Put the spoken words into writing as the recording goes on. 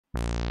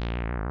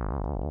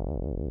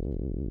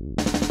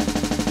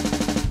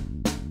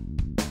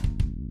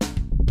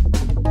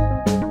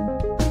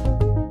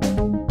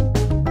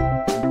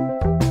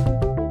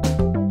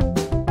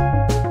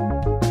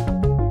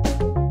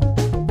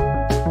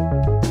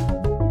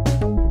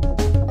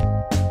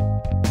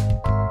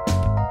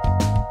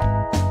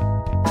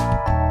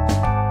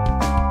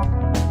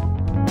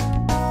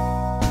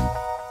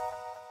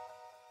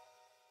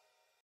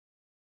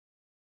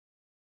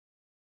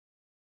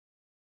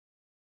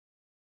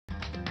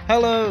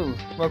Hello!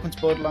 Welcome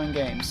to Borderline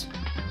Games.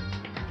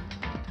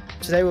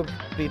 Today we'll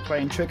be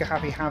playing Trigger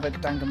Happy Havoc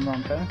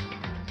Danganronpa.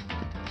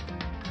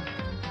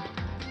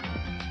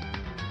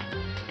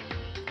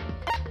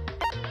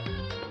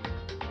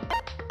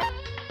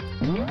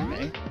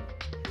 Okay.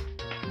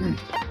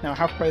 Now I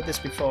have played this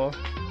before,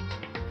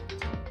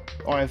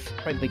 or I've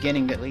played the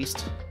beginning at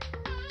least,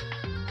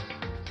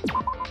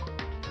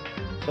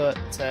 but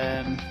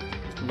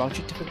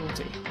logic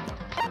difficulty.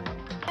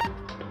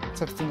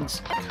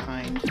 Everything's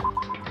kind.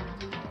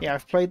 Yeah,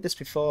 I've played this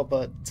before,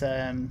 but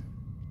it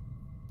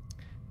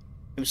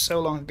was so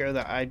long ago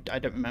that I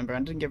don't remember. I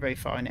didn't get very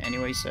far in it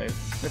anyway, so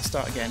let's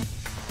start again.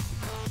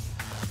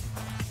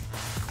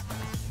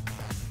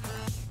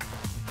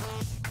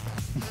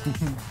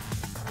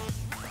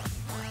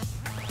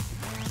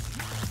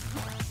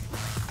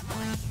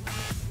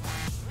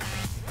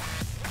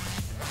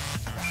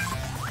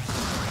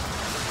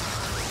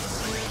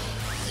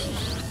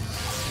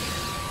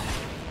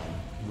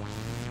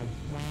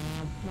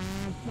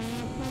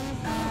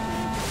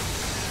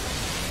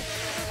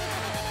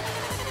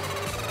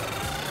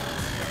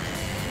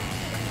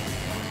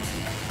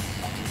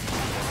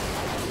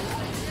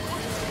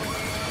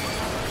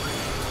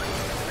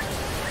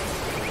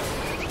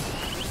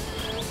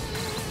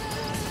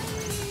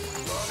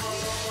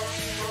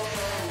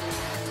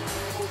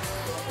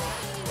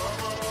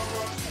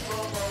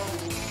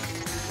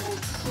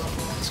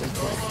 So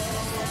cool.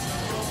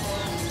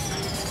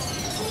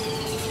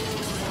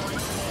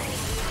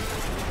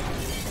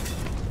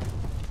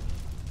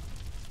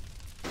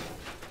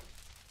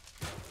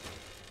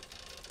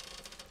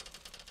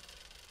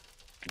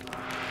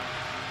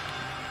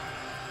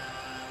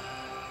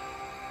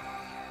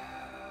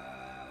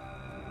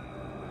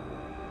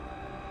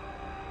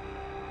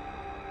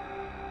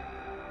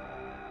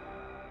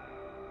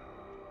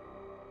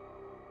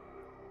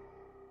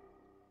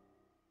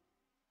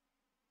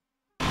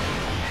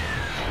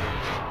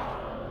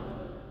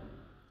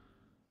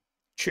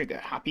 Trigger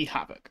Happy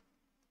Havoc.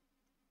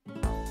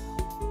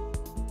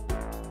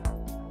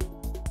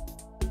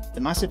 The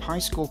massive high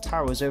school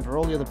towers over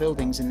all the other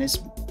buildings in this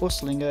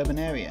bustling urban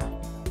area.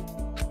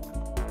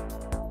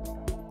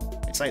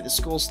 It's like the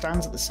school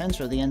stands at the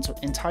centre of the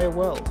entire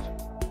world.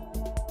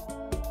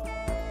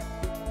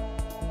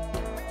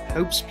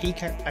 Hope's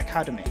Peak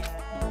Academy.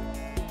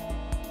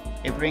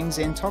 It brings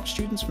in top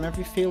students from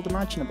every field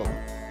imaginable.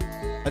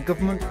 A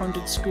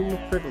government-funded school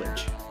of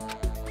privilege.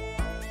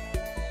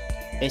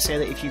 They say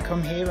that if you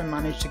come here and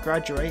manage to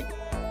graduate,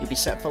 you'll be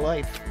set for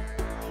life.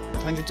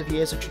 With hundreds of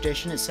years of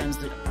tradition, it sends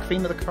the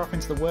cream of the crop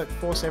into the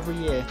workforce every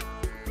year.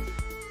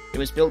 It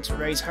was built to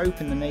raise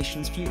hope in the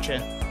nation's future,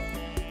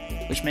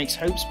 which makes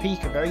Hope's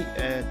Peak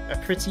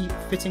a pretty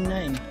fitting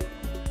name.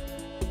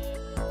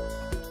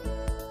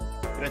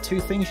 There are two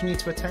things you need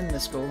to attend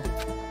this school.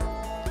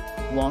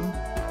 One,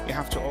 you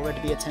have to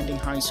already be attending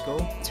high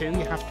school. Two,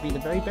 you have to be the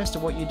very best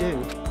at what you do.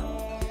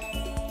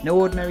 No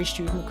ordinary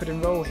student could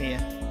enroll here.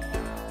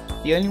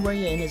 The only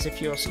way in is if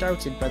you are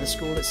scouted by the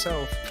school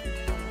itself.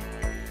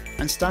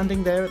 And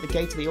standing there at the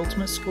gate of the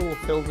ultimate school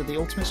filled with the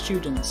ultimate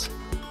students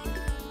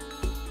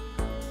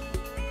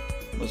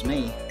was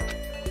me.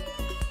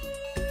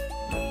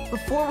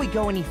 Before we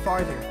go any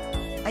farther,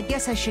 I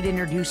guess I should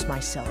introduce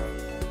myself.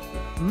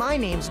 My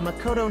name's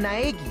Makoto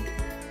Naegi.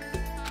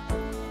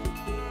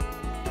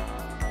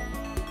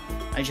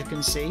 As you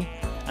can see,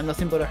 I'm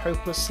nothing but a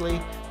hopelessly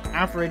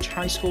average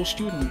high school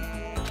student.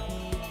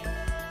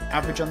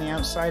 Average on the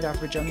outside,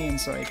 average on the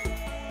inside.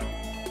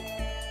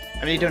 I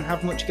really don't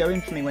have much going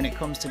for me when it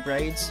comes to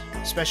grades,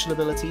 special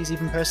abilities,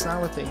 even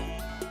personality.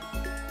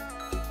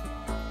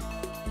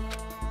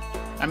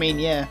 I mean,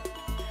 yeah,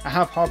 I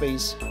have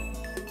hobbies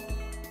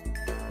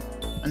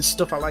and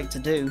stuff I like to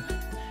do,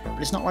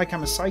 but it's not like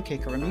I'm a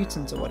psychic or a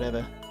mutant or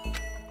whatever.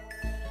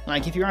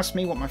 Like, if you asked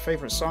me what my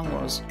favourite song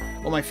was,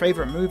 or my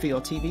favourite movie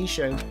or TV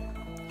show,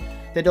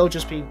 they'd all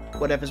just be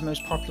whatever's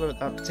most popular at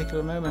that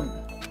particular moment.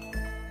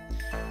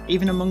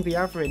 Even among the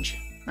average,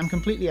 I'm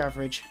completely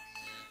average,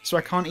 so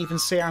I can't even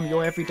say I'm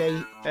your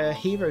everyday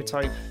hero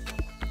type.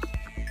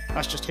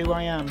 That's just who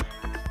I am.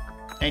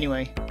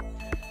 Anyway,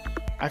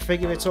 I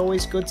figure it's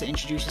always good to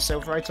introduce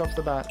yourself right off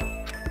the bat.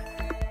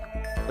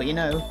 But you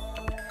know,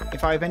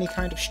 if I have any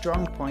kind of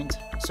strong point,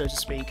 so to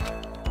speak,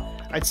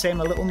 I'd say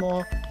I'm a little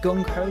more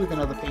gung-ho than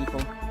other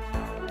people.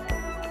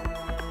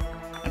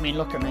 I mean,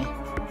 look at me.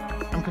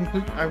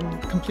 I'm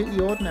completely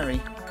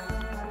ordinary,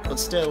 but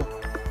still,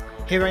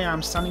 here I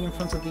am standing in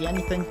front of the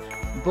anything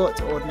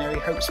but ordinary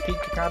Hope's Peak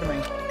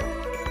Academy.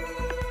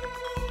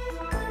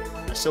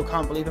 I still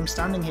can't believe I'm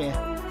standing here.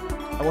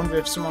 I wonder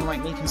if someone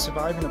like me can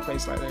survive in a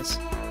place like this.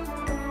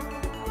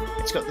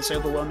 It's got this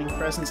overwhelming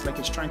presence, like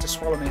it's trying to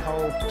swallow me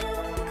whole.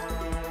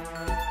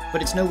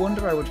 But it's no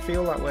wonder I would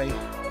feel that way.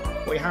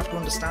 What you have to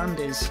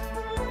understand is,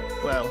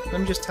 well,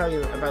 let me just tell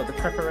you about the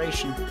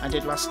preparation I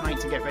did last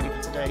night to get ready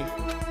for today.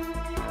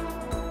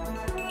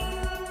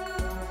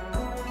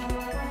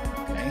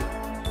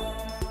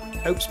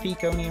 Hope's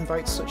Peak only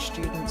invites those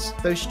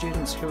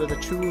students who are the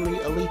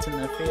truly elite in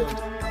their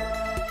field.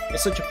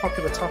 It's such a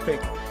popular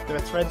topic, there are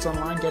threads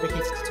online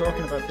dedicated to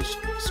talking about the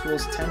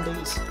school's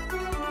attendees.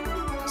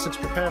 So to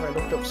prepare, I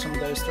looked up some of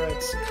those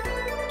threads.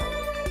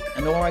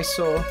 And all I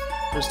saw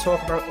was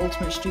talk about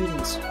ultimate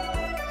students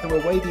who were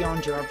way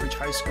beyond your average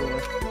high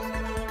schooler.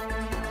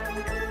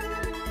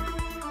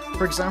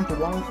 For example,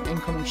 one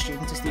incoming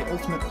student is the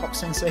ultimate pop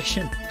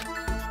sensation.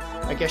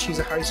 I guess she's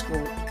a high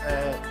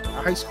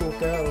school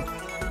girl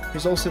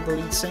who's also the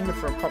lead singer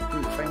for a pop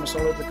group famous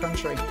all over the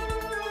country.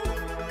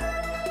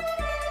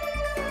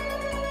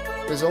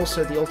 There's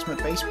also the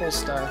ultimate baseball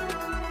star.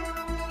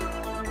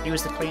 He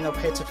was the clean-up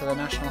hitter for the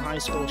national high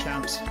school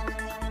champs.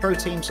 Pro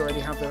teams already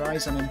have their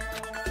eyes on him.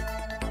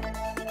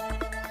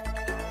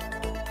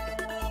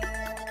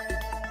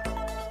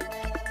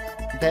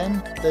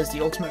 Then there's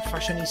the ultimate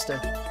fashionista.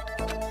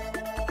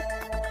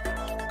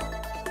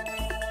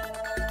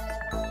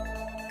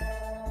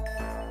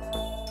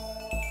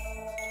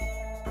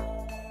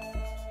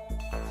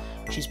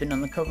 She's been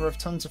on the cover of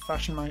tons of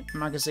fashion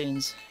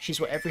magazines.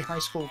 She's what every high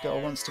school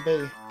girl wants to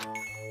be.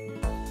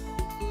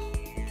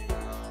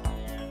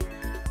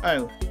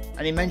 Oh,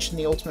 and he mentioned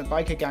the ultimate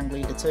biker gang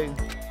leader too.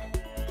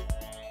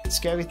 The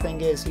scary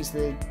thing is, he's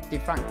the de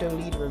facto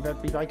leader of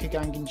every biker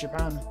gang in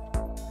Japan.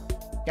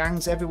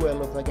 Gangs everywhere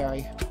love the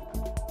guy.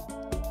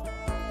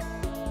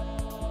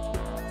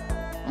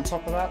 On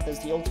top of that, there's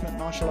the ultimate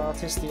martial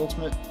artist, the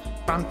ultimate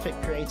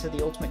fanfic creator,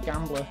 the ultimate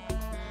gambler,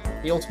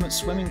 the ultimate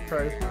swimming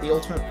pro, the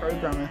ultimate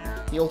programmer,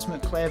 the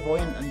ultimate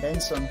clairvoyant, and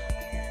then some.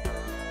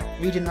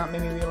 Reading that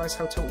made me realise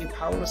how totally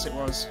powerless it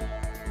was.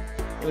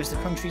 It was the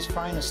country's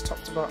finest,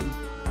 top to bottom.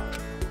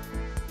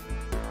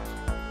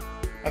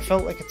 I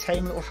felt like a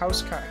tame little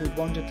house cat who'd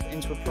wandered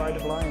into a pride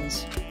of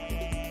lions.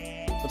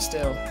 But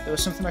still, there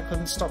was something I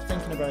couldn't stop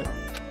thinking about.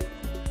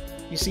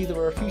 You see, there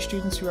were a few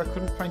students who I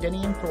couldn't find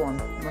any info on,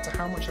 no matter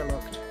how much I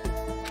looked.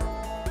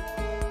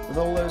 With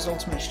all those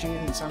ultimate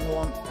students, I'm the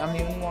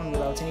only one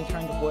without any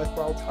kind of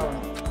worthwhile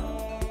talent.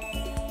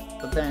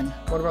 But then,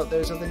 what about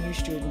those other new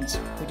students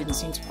who didn't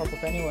seem to pop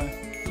up anywhere?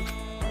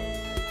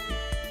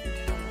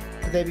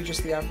 Could they be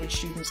just the average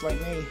students like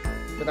me,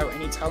 without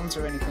any talent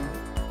or anything?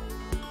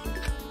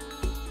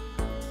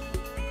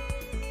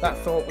 That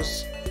thought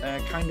was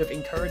kind of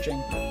encouraging.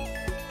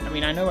 I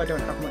mean, I know I don't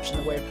have much in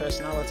the way of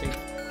personality,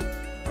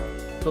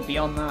 but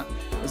beyond that,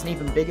 there's an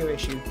even bigger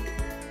issue.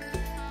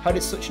 How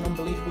did such an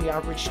unbelievably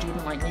average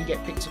student like me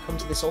get picked to come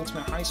to this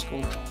ultimate high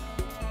school?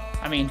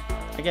 I mean,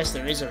 I guess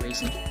there is a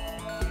reason.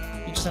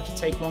 You just have to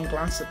take one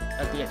glance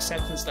at the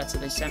acceptance letter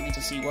they sent me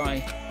to see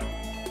why.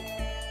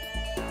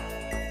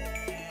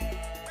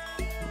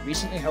 We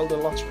recently held a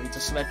lottery to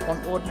select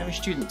one ordinary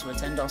student to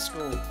attend our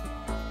school.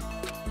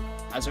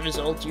 As a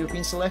result, you have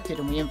been selected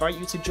and we invite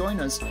you to join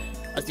us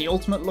as the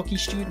ultimate lucky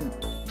student.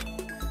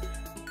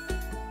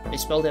 They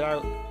spelled it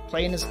out,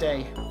 plain as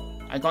day.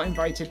 I got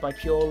invited by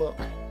pure luck.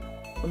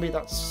 Maybe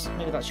that's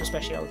your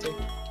speciality.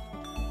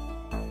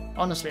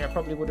 Honestly, I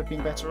probably would have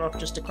been better off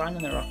just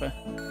declining their offer.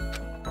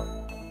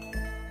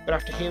 But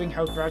after hearing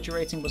how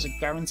graduating was a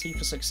guarantee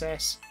for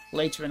success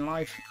later in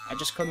life, I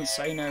just couldn't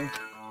say no.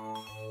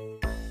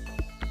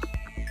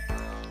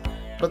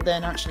 But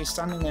then actually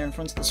standing there in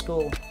front of the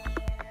school,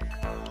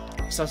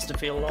 I started to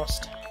feel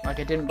lost, like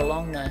I didn't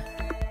belong there.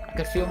 I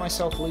could feel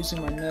myself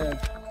losing my nerve.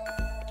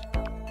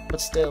 But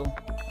still,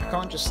 I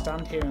can't just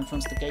stand here in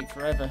front of the gate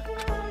forever.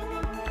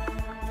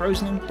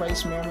 Frozen in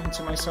place, murmuring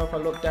to myself, I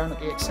looked down at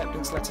the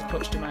acceptance letter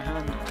clutched in my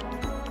hand.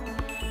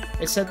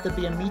 It said there'd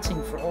be a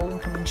meeting for all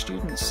incoming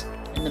students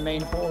in the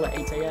main hall at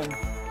 8 AM.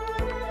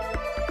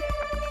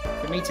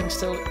 The meeting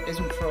still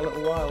isn't for a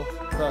little while,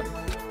 but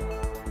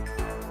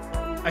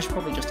I should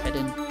probably just head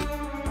in.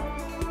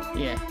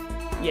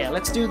 Yeah,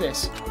 let's do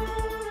this.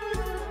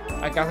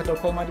 I gathered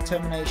up all my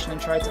determination and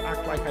tried to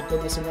act like I'd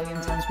done this a million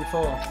times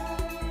before.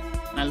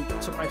 And I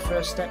took my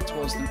first step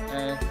toward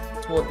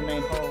the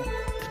main hall.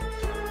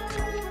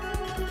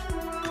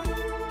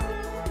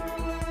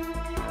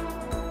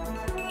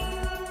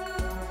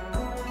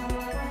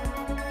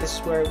 This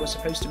is where we're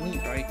supposed to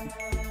meet, right?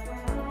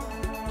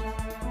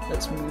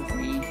 Let's move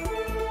me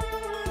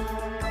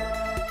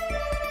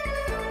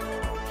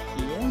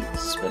here.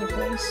 Is this a better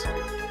place?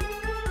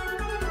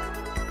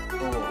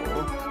 Or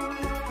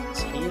is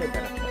here a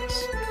better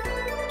place?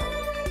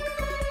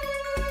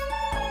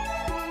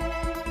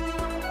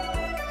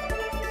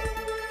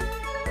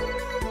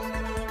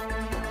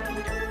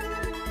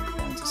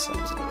 Down to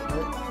size a little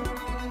bit.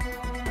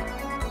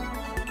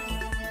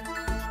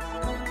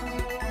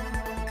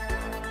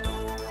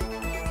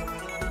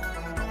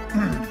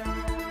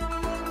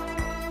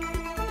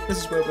 This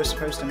is where we're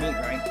supposed to meet,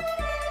 right?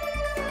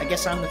 I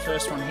guess I'm the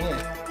first one here.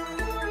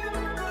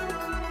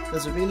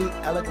 There's a really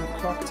elegant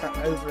clock tacked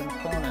over in the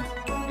corner.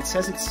 It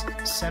says it's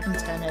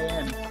 7:10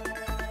 AM.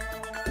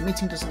 The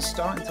meeting doesn't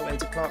start until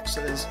 8 o'clock,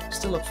 so there's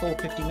still a full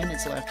 50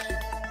 minutes left.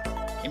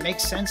 It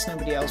makes sense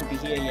nobody else will be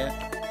here yet.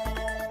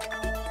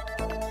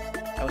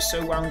 I was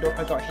so wound up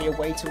I got here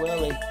way too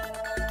early.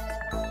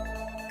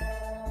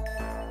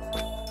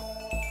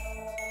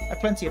 I have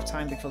plenty of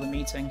time before the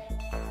meeting.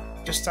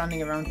 Just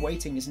standing around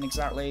waiting isn't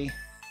exactly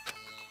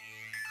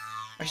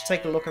I should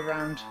take a look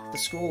around the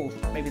school.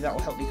 Maybe that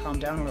will help me calm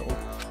down a little.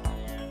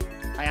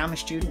 I am a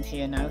student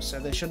here now, so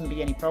there shouldn't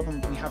be any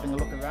problem with me having a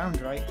look around,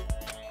 right?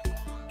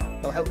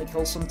 It'll help me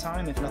kill some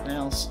time, if nothing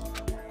else.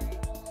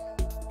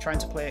 Trying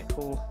to play it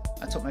cool,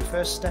 I took my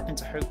first step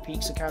into Hope's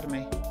Peak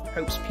Academy.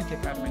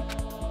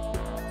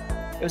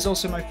 It was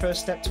also my first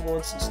step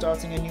towards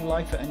starting a new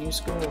life at a new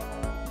school.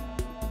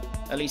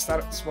 At least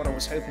that's what I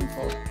was hoping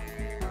for.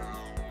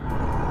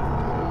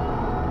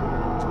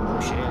 Oh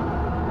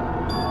shit.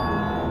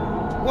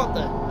 What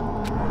the?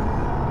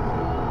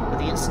 But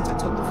the instant I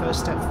took the first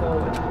step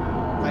forward,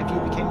 my view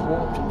became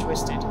warped and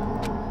twisted.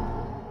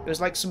 It was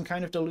like some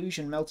kind of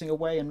delusion melting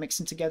away and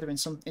mixing together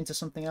into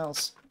something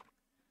else.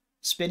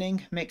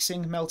 Spinning,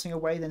 mixing, melting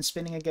away, then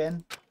spinning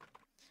again.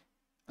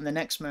 And the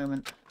next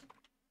moment,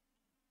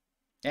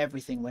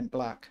 everything went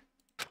black.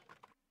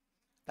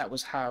 That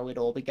was how it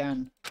all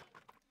began.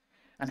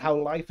 And how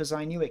life as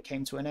I knew it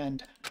came to an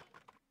end.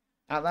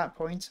 At that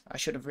point, I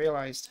should have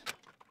realised.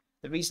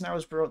 The reason I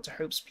was brought to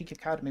Hope's Peak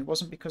Academy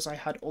wasn't because I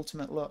had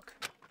ultimate luck.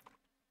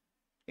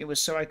 It was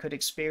so I could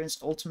experience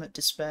ultimate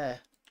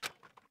despair.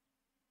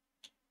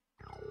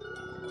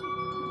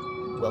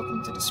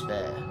 Welcome to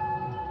Despair.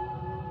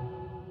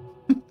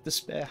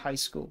 Despair High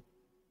School.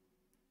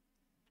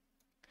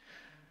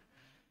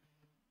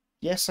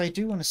 Yes, I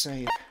do want to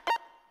save.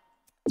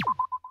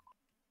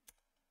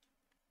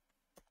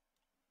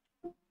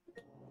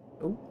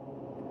 Oh.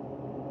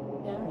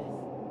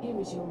 Gareth, here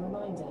is your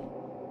reminder.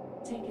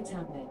 Take a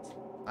tablet.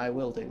 I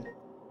will do.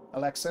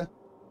 Alexa,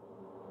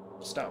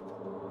 stop.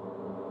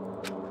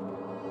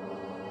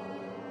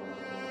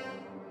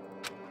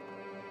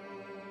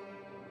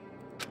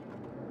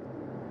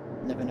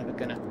 Never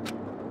gonna.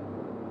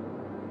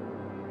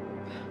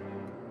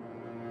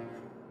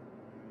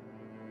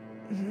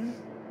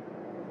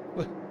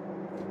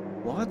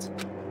 What?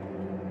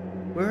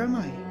 Where am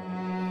I?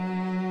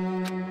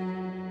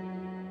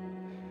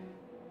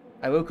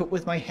 I woke up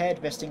with my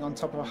head resting on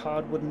top of a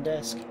hard wooden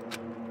desk.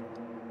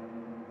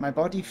 My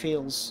body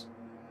feels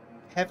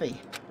heavy.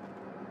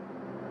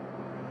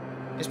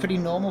 It's pretty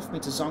normal for me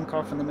to zonk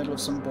off in the middle of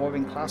some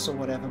boring class or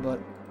whatever, but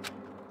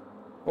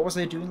what was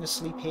I doing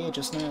asleep here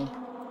just now?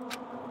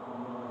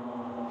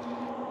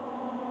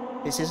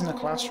 This isn't a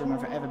classroom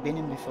I've ever been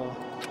in before.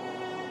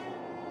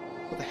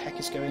 What the heck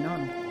is going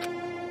on?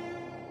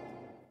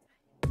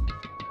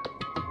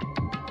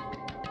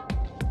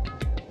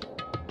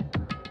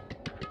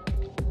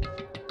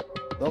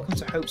 Welcome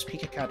to Hope's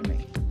Peak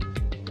Academy.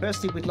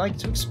 Firstly, we'd like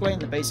to explain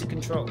the basic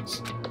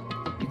controls.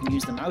 You can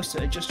use the mouse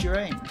to adjust your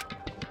aim.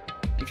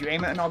 If you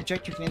aim at an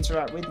object you can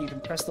interact with, you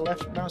can press the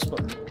left mouse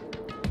button.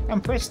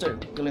 And presto,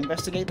 you'll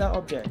investigate that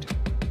object.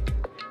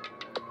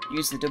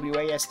 Use the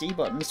WASD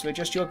buttons to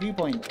adjust your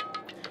viewpoint.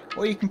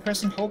 Or you can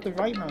press and hold the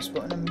right mouse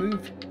button and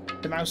move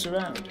the mouse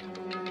around.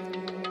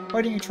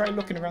 Why don't you try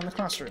looking around the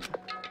classroom?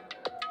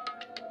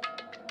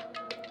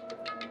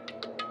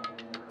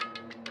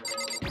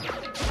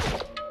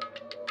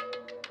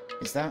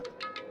 Is that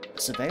a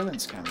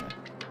surveillance camera?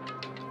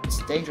 It's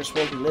a dangerous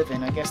world we live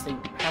in. I guess they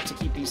have to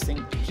keep these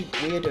things, keep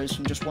weirdos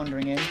from just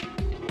wandering in.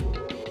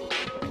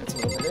 Let's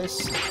look at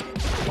this.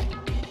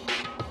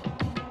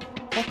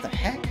 What the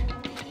heck?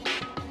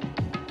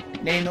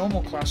 In a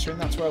normal classroom,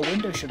 that's where a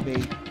window should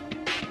be.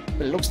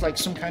 But it looks like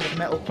some kind of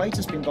metal plate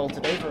has been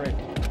bolted over it.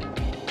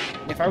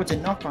 And if I were to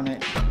knock on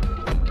it...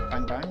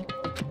 Bang bang.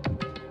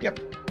 Yep.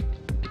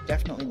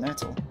 Definitely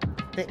metal.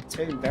 Thick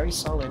too, very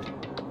solid.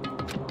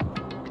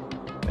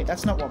 Wait,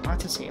 that's not what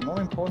matters here. More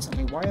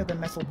importantly, why are there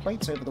metal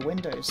plates over the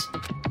windows?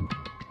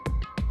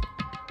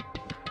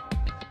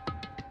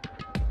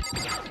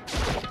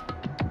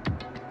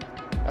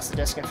 That's the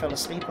desk I fell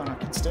asleep on. I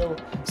can still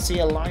see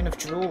a line of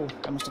drool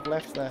I must have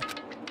left there.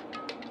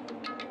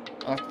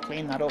 I'll have to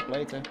clean that up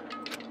later.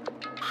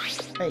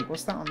 Hey,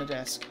 what's that on the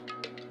desk?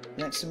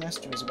 The next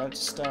semester is about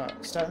to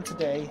start. Starting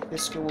today,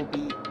 this school will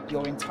be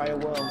your entire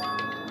world.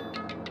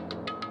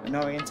 An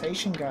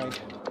orientation guide.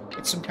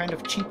 It's some kind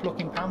of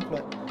cheap-looking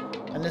pamphlet,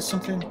 and there's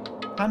something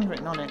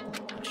handwritten on it.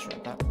 I'll just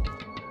read that.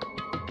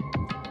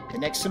 The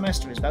next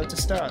semester is about to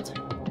start.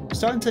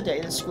 Starting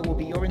today, this school will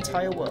be your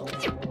entire world.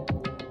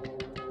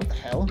 What the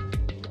hell?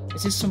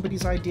 Is this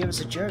somebody's idea as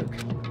a joke?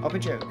 Of a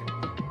joke?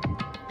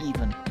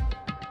 Even.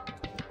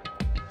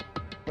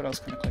 What else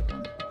can I click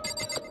on?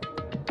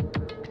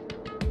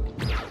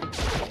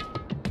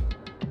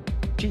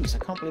 Jeez, I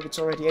can't believe it's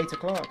already 8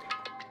 o'clock.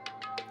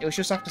 It was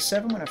just after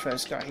 7 when I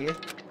first got here.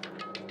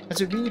 Has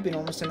it really been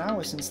almost an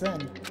hour since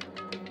then?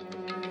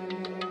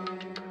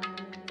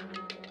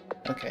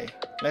 Okay,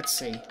 let's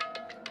see.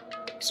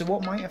 So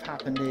what might have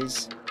happened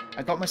is,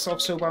 I got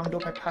myself so wound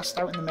up I passed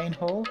out in the main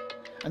hall,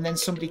 and then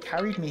somebody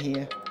carried me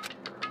here.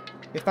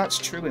 If that's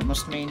true, it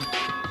must mean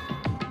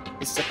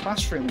it's a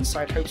classroom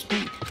inside Hope's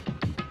Peak.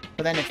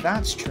 But then if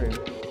that's true,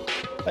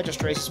 that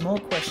just raises more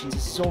questions.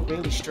 This is all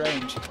really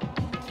strange.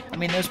 I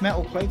mean, those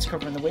metal plates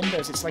covering the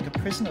windows, it's like a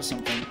prison or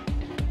something.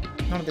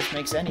 None of this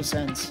makes any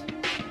sense.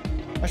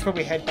 I should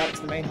probably head back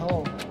to the main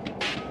hall.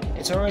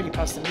 It's already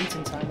past the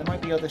meeting time, there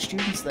might be other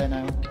students there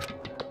now.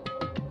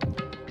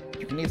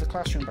 You can leave the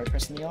classroom by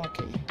pressing the R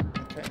key.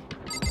 Okay.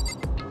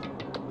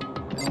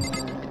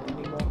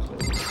 Any more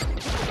clues?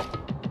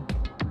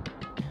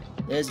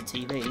 There's a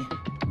TV.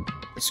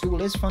 The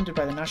school is funded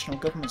by the national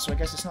government, so I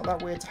guess it's not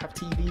that weird to have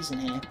TVs in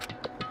here.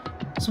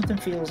 Something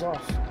feels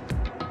off.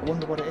 I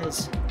wonder what it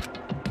is.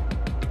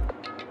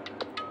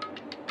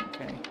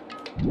 Okay.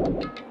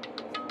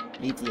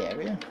 Leave the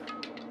area?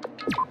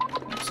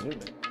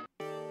 Absolutely.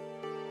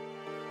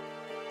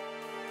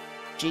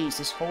 Geez,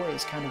 this hallway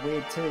is kind of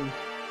weird too.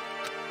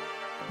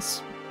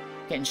 It's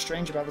getting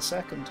strange about the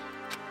second.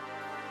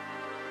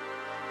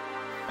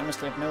 I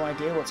honestly have no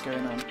idea what's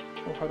going on.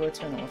 Oh, how do I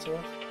turn auto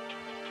off?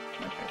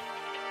 Okay.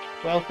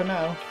 Well, for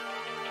now,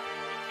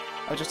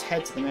 I'll just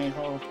head to the main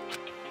hall.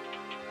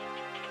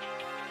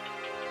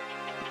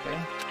 Okay.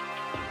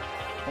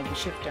 Hold the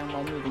shift down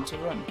while moving to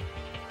run.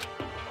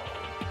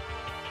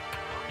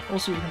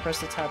 Also, you can press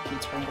the tab key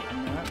to bring up the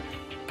map.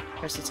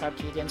 Press the tab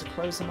key again to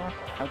close the map.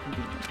 How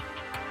convenient.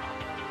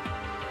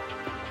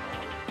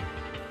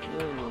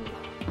 Ooh.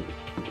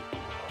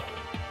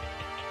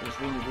 It was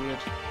really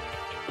weird.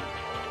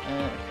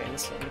 Okay,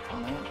 let's have a look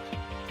on that.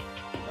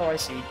 Oh, I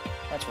see.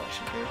 That's what I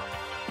should do.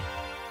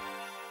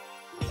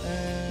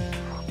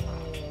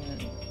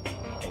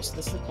 Okay, so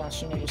this is the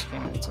classroom I just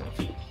came out of.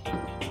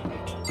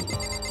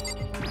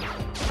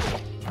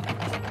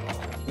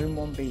 Room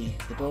 1B.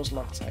 The door's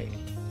locked tight.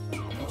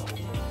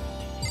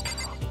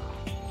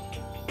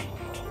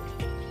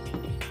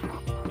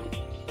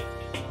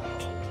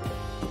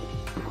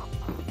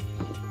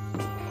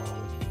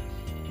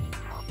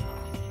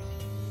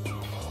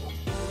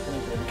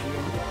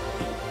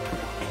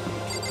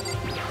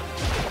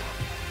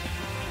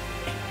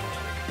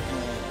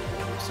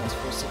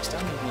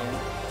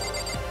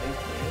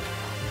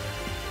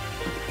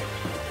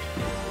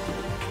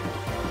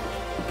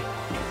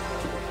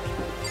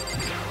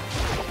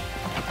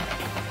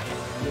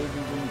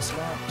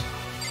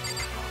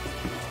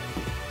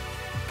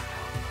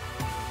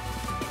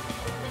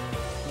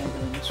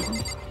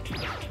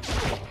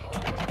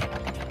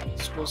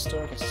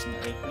 Store, I guess it's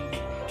not open.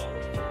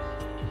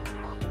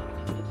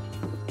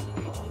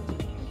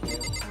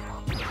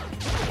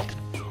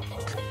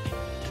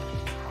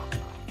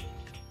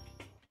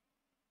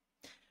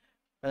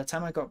 By the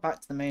time I got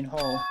back to the main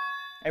hall,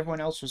 everyone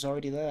else was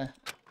already there.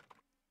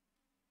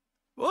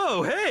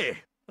 Whoa, hey!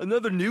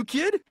 Another new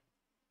kid?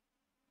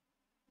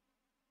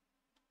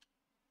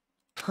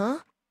 Huh?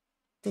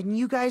 Then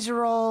you guys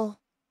are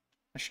all...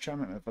 I should try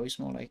and make my voice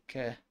more like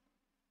that.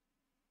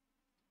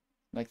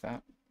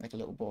 Like a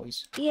little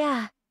boy's.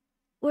 Yeah,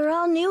 we're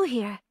all new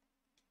here.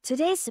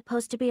 Today's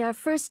supposed to be our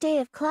first day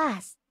of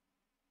class.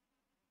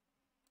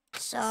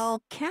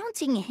 So,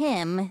 counting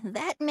him,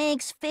 that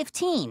makes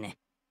 15.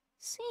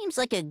 Seems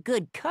like a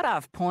good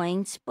cutoff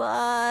point,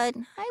 but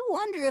I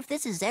wonder if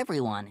this is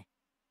everyone.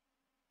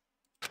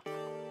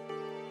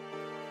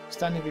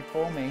 Standing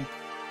before me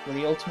were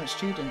the ultimate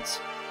students.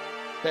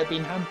 They had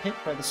been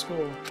handpicked by the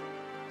school.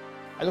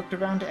 I looked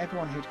around at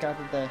everyone who'd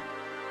gathered there,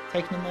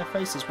 taking in their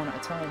faces one at a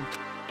time.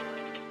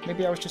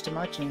 Maybe I was just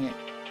imagining it,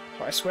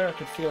 but I swear I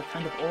could feel a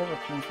kind of aura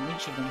coming from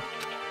each of them.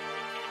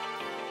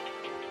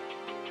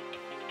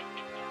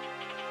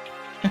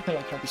 I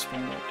like how they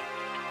sprang up.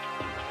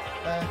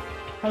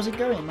 How's it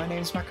going? My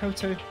name's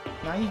Makoto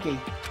Naegi.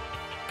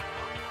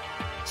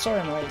 Sorry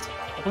I'm late.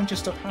 A bunch of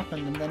stuff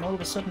happened and then all of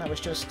a sudden I was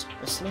just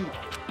asleep.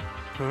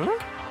 Huh?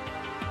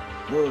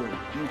 Whoa,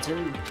 you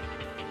too.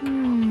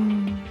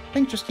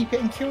 Things just keep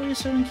getting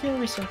curiouser and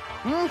curiouser.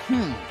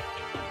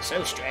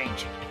 So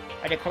strange.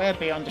 I declare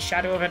beyond a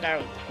shadow of a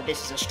doubt that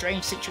this is a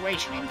strange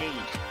situation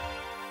indeed.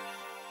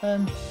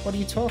 What are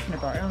you talking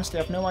about? I honestly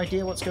have no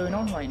idea what's going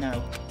on right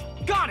now.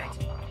 Got it!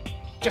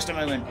 Just a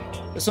moment.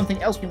 There's something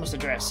else we must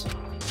address.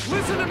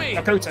 Listen to me!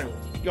 Makoto,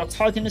 your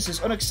tardiness is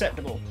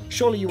unacceptable.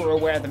 Surely you were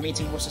aware the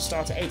meeting was to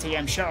start at 8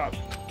 AM sharp.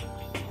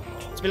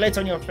 To be late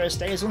on your first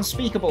day is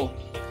unspeakable.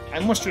 I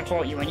must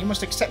report you and you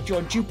must accept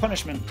your due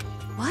punishment.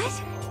 What?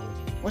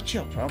 What's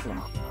your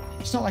problem?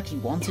 It's not like he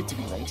wanted to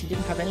be late. He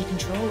didn't have any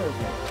control over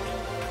it.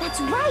 That's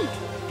right!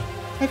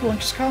 Everyone,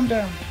 just calm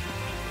down.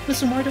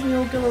 Listen, why don't we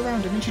all go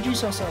around and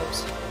introduce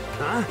ourselves?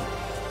 Huh?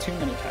 Too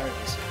many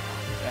characters.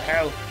 The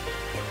hell?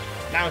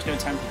 Now's no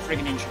time for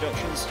friggin'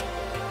 introductions.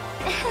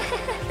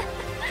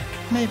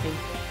 Maybe.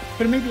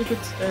 But it may be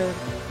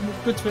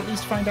good to at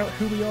least find out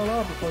who we all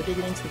are before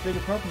digging into the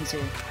bigger problems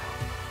here.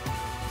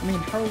 I mean,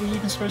 how are we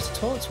even supposed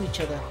to talk to each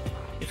other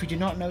if we do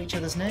not know each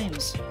other's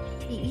names?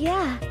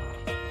 Yeah.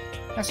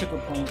 That's a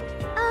good point.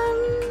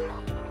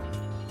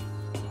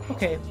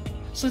 Okay,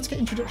 so let's get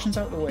introductions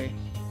out of the way.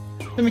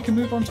 Then we can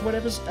move on to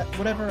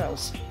whatever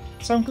else.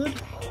 Sound good?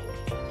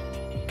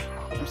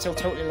 I'm still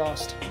totally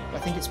lost. I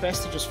think it's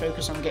best to just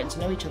focus on getting to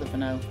know each other for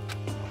now.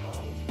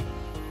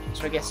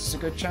 So I guess it's a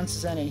good chance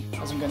as any,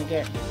 as I'm going to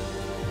get.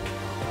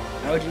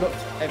 I already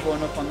looked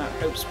everyone up on that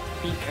Hope's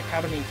Peak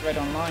Academy thread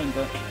online,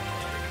 but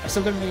I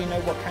still don't really know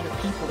what kind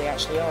of people they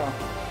actually are.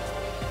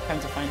 Time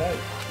to find out.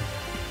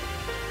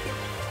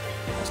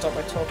 I'll start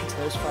by talking to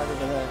those 5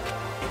 over there.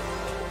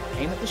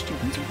 Aim at the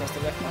students and press the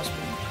left mouse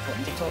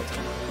button to talk to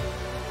them.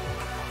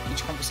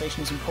 Each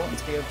conversation is important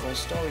to the overall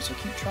story, so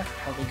keep track of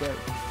how they go.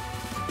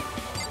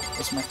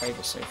 This is my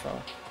favourite so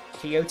far.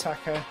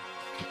 Kiyotaka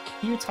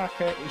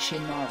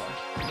Ishimaru.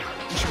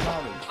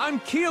 I'm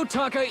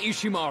Kiyotaka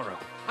Ishimaru.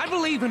 I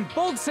believe in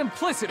bold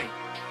simplicity.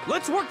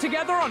 Let's work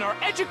together on our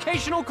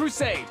educational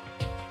crusade.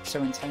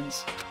 So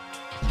intense.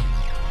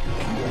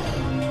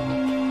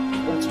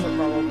 Ultimate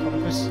moral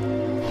compass.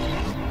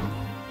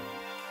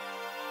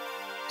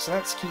 So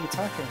that's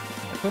Kiyotaka.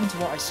 According to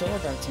what I saw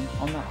about him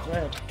on that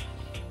thread,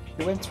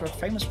 he went to a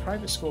famous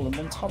private school and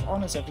won top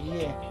honours every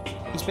year.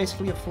 He's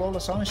basically a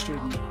flawless honour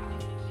student.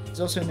 He's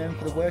also known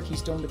for the work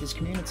he's done with his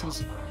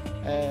community's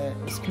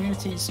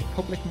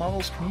public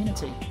morals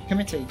committee.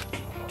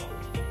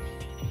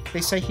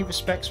 They say he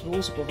respects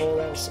rules above all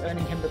else,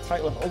 earning him the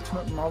title of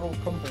Ultimate Moral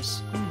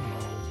Compass.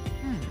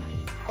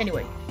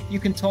 Anyway, you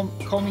can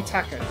call me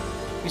Taka.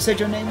 You said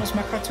your name was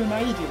Makoto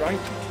Naegi, right?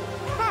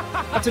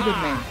 That's a good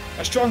name.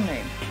 A strong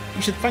name.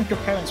 You should thank your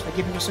parents for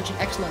giving you such an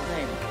excellent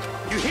name.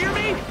 You hear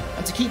me?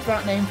 And to keep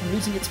that name from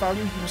losing its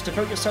value, you must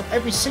devote yourself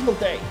every single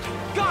day.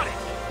 Got it!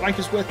 Life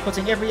is worth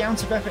putting every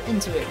ounce of effort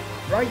into it.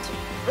 Right?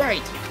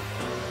 Right!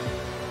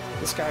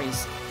 This guy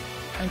is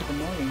kind of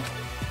annoying.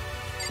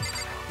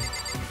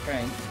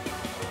 Okay.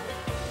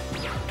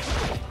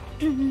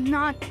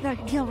 Not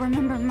that you'll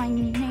remember my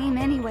name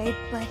anyway,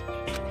 but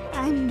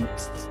I'm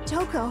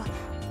Toko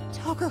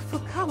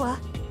Fukawa.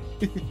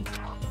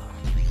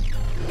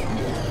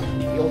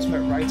 The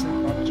ultimate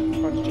writing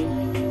prodigy.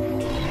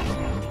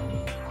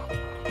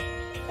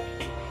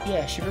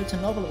 Yeah, she wrote a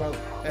novel about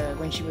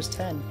when she was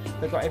 10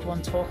 that got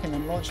everyone talking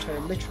and launched her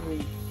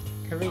literary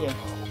career.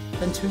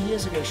 Then 2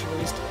 years ago she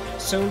released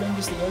So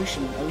Lingers the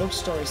Ocean, a love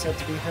story said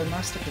to be her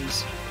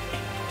masterpiece.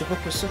 The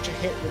book was such a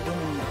hit that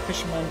women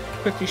fishermen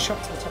quickly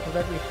shot to the top of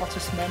every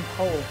hottest men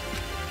poll.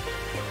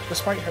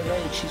 Despite her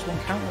age, she's won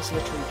countless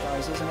literary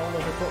prizes and all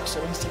of her books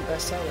are instant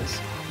bestsellers.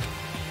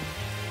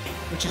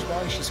 Which is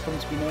why she's come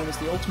to be known as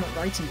the ultimate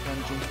writing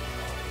prodigy.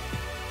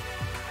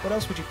 What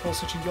else would you call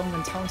such a young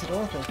and talented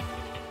author?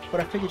 But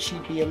I figured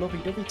she'd be a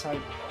lovey-dovey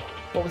type,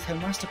 what with her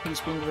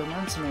masterpiece being a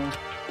romance and all.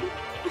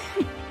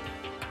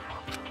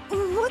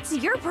 What's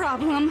your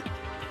problem?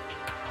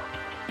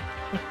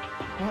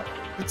 What?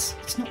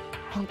 It's not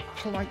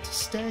polite to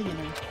stare, you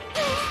know.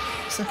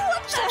 So,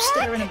 stop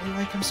staring at me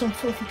like I'm some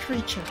filthy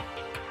creature.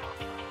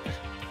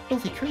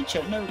 Filthy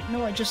creature?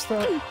 No, I just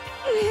thought...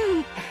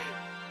 I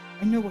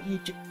know what you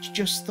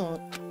just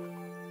thought.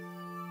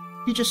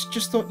 You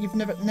just thought you've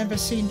never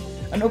seen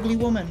an ugly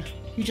woman.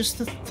 You just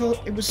thought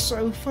it was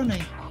so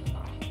funny.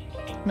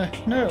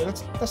 No,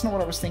 that's not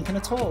what I was thinking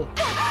at all.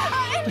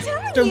 I'm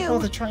telling you! Don't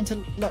bother trying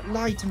to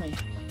lie to me.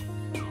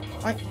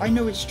 I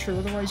know it's true,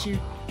 otherwise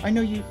I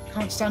know you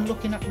can't stand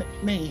looking at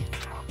me.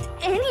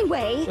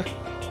 Anyway...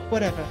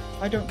 Whatever,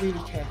 I don't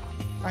really care.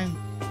 I'm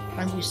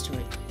used to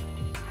it.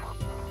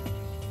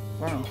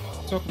 Wow,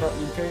 talk about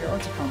the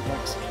inferiority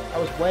complex. I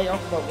was way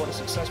off about what a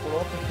successful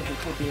author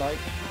would be like.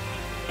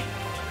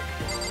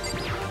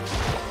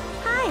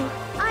 Hi,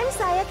 I'm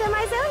Sayaka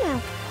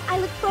Mizono. I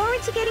look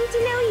forward to getting to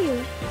know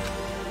you.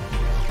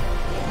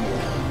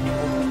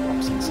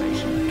 Rock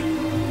sensation.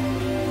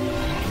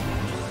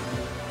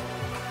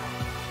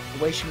 The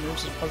way she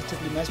moves is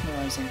positively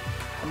mesmerizing,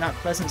 and that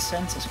pleasant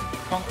sense is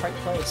can't quite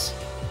place.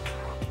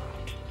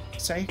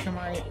 Sayaka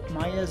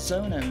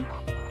Miyazono.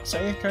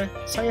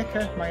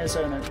 Sayaka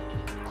Miyazono.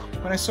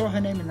 When I saw her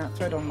name in that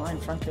thread online,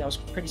 frankly, I was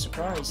pretty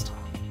surprised.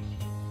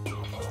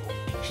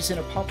 She's in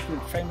a pop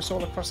group famous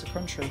all across the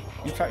country.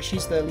 In fact,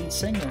 she's their lead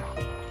singer.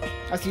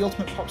 As the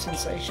ultimate pop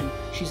sensation,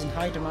 she's in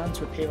high demand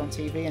to appear on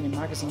TV and in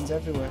magazines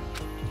everywhere.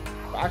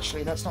 But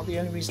actually, that's not the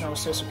only reason I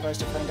was so surprised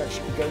to find out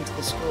she'd be going to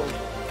this school.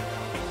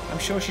 I'm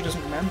sure she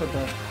doesn't remember,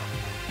 but...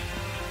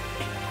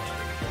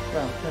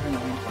 well, never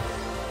mind.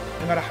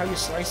 No matter how you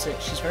slice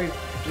it, she's very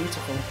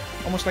beautiful.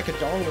 Almost like a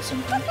doll or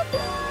something.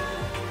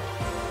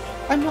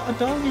 I'm not a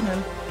doll, you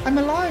know. I'm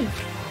alive!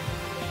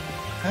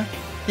 Huh?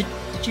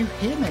 Did you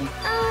hear me?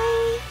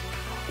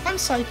 I'm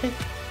psychic.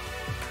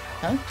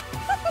 Huh?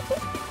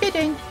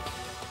 Kidding!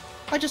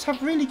 I just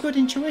have really good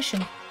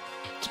intuition.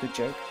 It's a good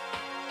joke.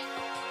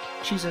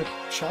 She's a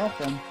sharp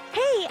one.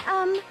 Hey,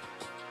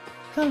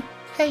 Huh?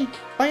 Hey,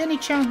 by any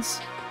chance?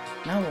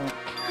 Now what?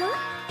 Huh?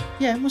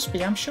 Yeah, it must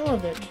be, I'm sure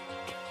of it.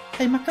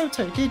 Hey,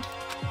 Makoto, did...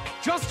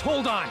 Just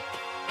hold on!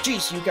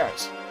 Jeez, you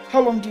guys.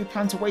 How long do you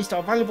plan to waste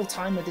our valuable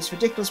time with this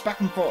ridiculous back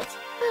and forth?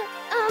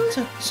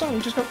 Sorry,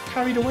 just got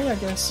carried away, I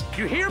guess.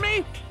 You hear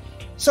me?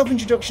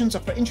 Self-introductions are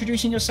for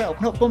introducing yourself,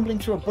 not bumbling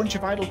through a bunch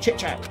of idle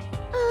chit-chat.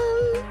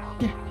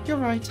 Yeah, you're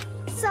right.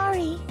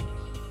 Sorry.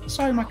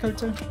 Sorry,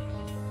 Makoto.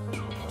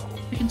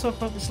 We can talk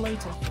about this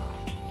later.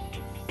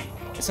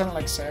 It sounded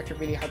like Sayaka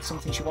really had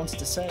something she wanted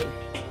to say,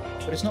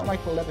 but it's not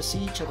like we'll ever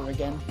see each other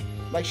again.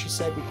 Like she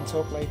said, we can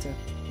talk later.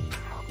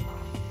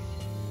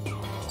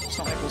 It's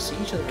not like we'll see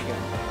each other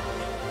again.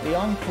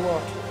 Leon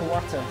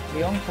Kawata.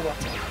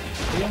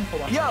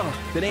 Yo,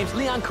 the name's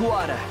Leon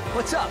Kawata.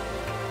 What's up?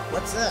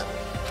 What's up?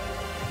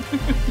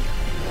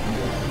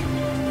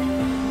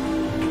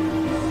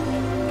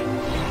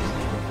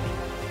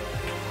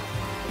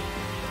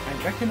 I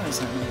recognise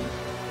that name.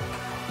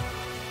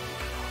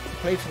 He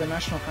played for the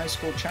National High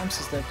School Champs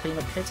as their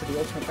clean-up hitter, the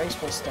ultimate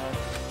baseball star.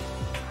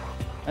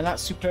 And that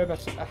superb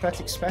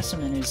athletic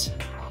specimen is...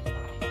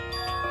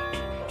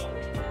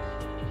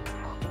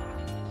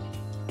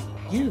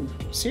 you.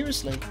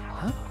 Seriously.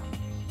 Huh?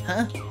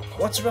 Huh?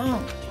 What's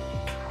wrong?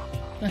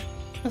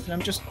 Nothing,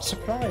 I'm just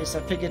surprised. I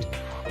figured,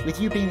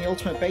 with you being the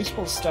ultimate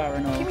baseball star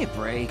and all... Give me a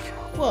break.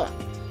 What?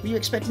 Were you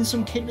expecting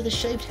some kid with a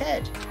shaved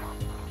head?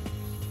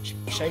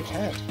 Shaved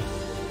head?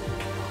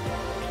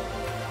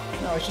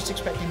 No, I was just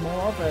expecting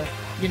more of a,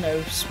 you know,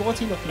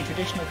 sporty-looking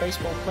traditional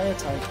baseball player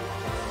type.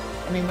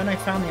 I mean, when I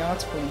found the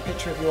article and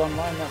picture of you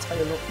online, that's how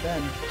you looked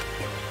then.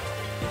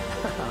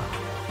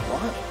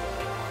 What?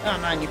 Oh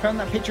man, you found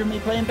that picture of me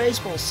playing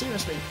baseball?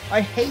 Seriously,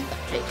 I hate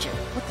that picture.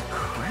 What the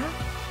crap?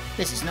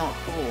 This is not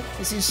cool.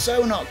 This is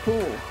so not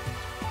cool.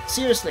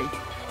 Seriously,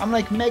 I'm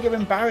like mega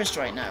embarrassed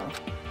right now.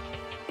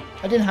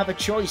 I didn't have a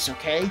choice,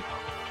 okay?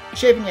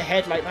 Shaving your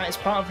head like that is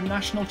part of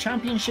national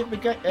championship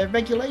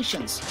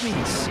regulations. I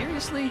mean,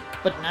 seriously?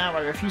 But now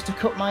I refuse to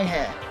cut my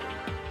hair.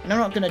 And I'm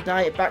not going to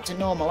dye it back to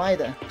normal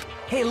either.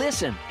 Hey,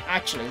 listen.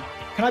 Actually,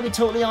 can I be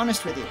totally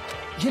honest with you?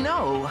 You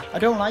know... I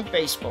don't like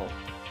baseball.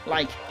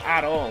 Like,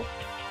 at all.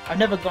 I've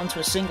never gone to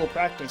a single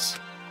practice.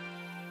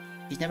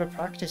 He's never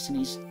practiced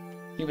and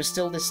he was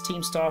still this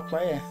team star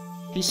player.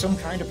 He's some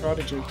kind of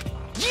prodigy.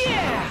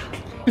 Yeah!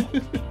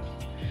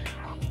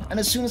 And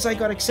as soon as I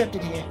got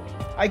accepted here,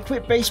 I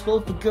quit baseball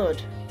for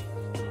good.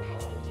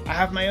 I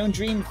have my own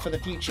dream for the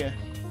future.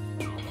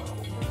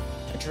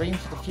 A dream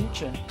for the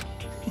future?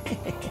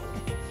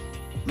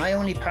 My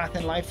only path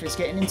in life is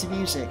getting into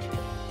music.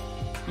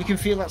 You can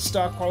feel that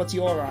star quality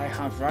aura I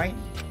have, right?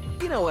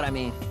 You know what I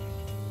mean.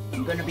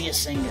 I'm gonna be a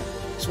singer.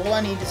 So all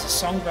I need is a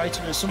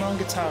songwriter and someone on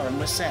guitar and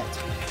we're set.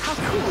 How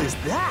cool is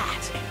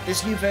that?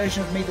 This new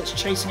version of me that's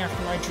chasing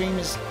after my dream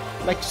is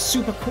like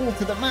super cool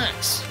to the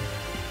max.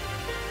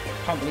 I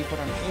can't believe what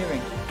I'm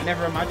hearing. I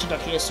never imagined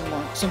I'd hear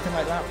something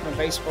like that from a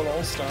baseball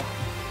all-star.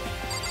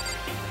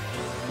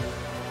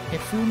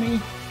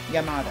 Hifumi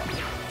Yamada.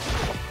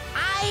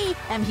 I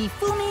am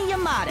Hifumi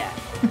Yamada.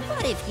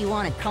 But if you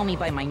want to call me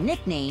by my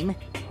nickname,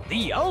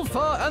 The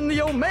Alpha and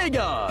the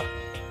Omega!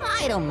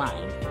 I don't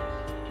mind.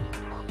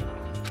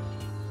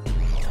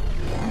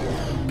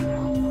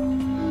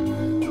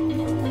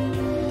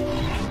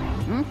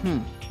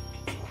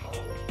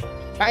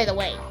 By the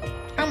way,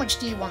 how much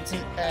do you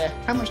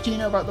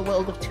know about the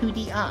world of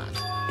 2D art?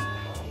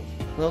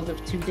 World of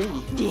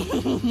 2D?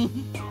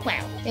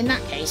 Well, in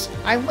that case,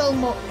 I'm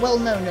well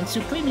known and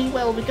supremely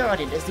well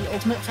regarded as the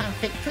ultimate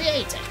fanfic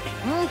creator.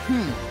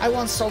 I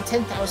once sold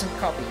 10,000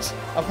 copies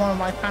of one of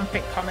my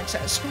fanfic comics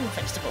at a school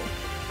festival.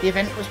 The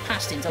event was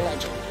passed into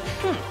legend.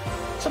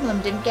 Some of them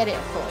didn't get it,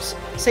 of course,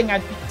 saying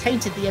I'd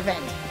tainted the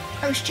event.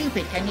 How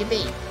stupid can you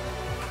be?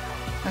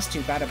 That's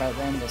too bad about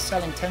them, but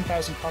selling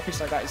 10,000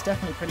 copies like that is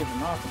definitely pretty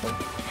remarkable.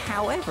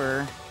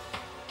 However...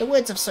 The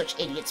words of such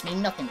idiots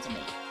mean nothing to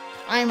me.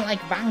 I am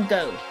like Van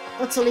Gogh,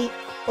 utterly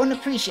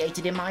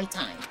unappreciated in my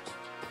time.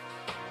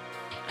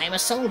 I am a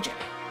soldier,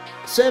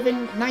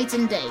 serving night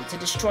and day to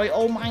destroy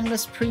all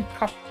mindless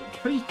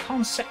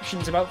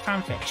preconceptions about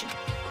fanfiction.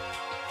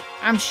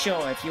 I'm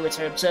sure if you were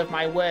to observe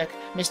my work,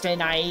 Mr.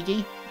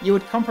 Naegi, you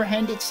would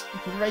comprehend its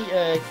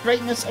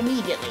greatness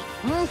immediately.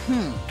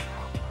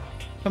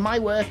 For my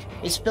work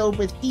is filled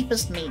with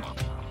deepest meaning.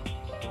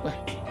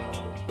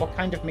 What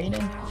kind of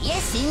meaning?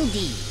 Yes,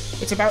 indeed.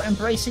 It's about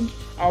embracing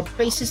our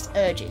basest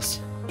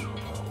urges.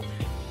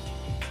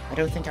 I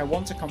don't think I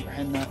want to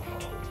comprehend that.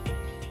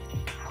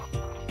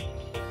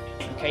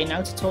 Okay,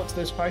 now to talk to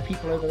those 5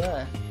 people over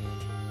there.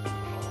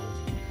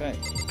 Okay.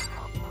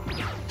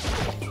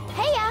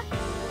 Heya!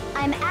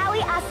 I'm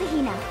Aoi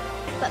Asahina,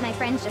 but my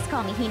friends just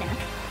call me Hina.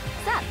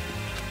 What's up?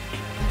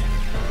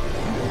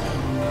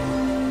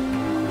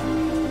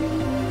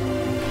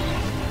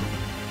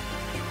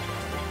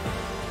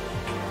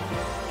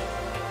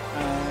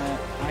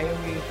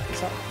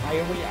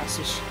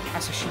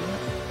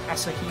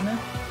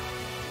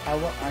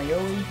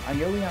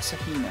 Aoi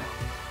Asahina.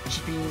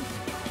 She's been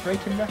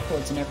breaking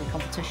records in every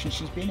competition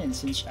she's been in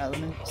since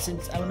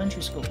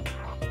elementary school.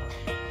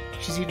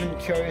 She's even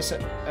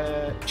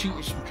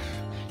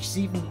she's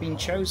even been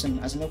chosen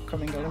as an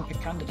upcoming Olympic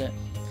candidate.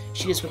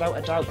 She is without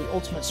a doubt the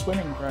ultimate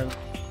swimming pro.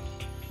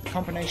 The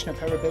combination of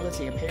her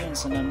ability,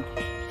 appearance, and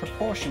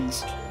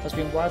proportions has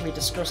been widely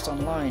discussed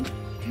online.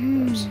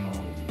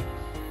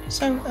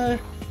 So,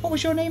 what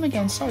was your name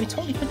again? Sorry,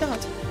 totally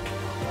forgot.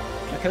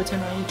 Makoto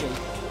Naegi.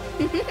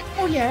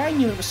 Oh yeah, I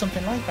knew it was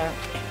something like that.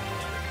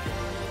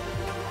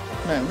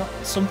 No, not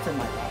something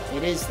like that.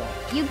 It is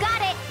that. You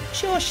got it!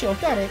 Sure,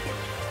 got it.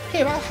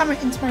 Here, I'll hammer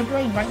it into my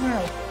brain right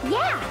now.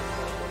 Yeah!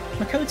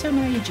 Makoto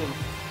Naegi.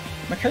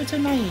 Makoto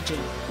Naegi.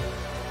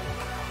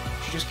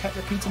 She just kept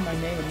repeating my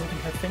name and moving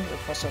her finger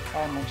across her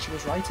palm like she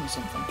was writing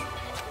something.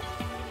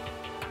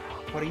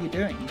 What are you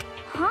doing?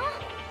 Huh?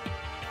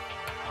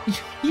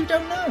 You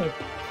don't know.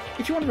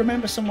 If you want to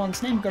remember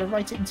someone's name, you've got to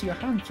write it into your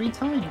hand 3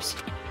 times.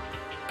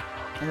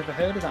 I've never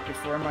heard of that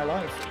before in my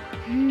life.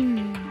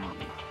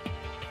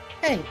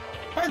 Hey,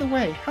 By the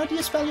way, how do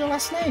you spell your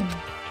last name?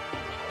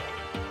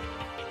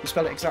 You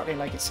spell it exactly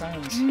like it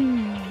sounds.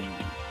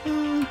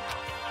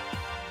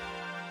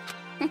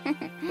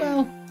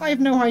 Well, I have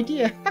no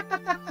idea.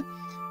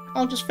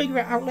 I'll just figure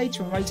it out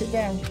later and write it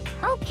down.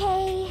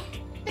 Okay.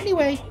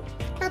 Anyway,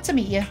 glad to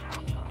meet you.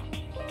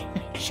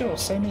 Sure,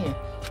 same here.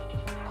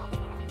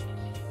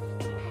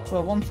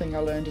 Well, one thing I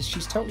learned is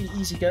she's totally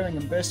easygoing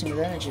and bursting with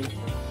energy.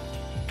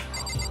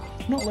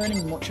 I'm not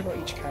learning much about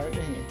each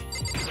character here.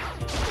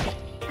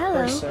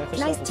 Hello, surface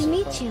nice level to so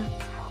meet far. you.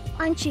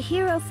 I'm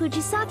Chihiro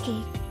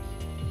Fujisaki.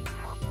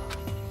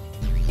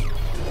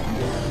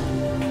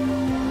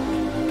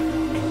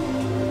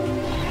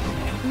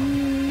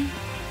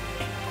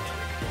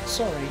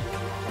 Sorry,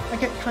 I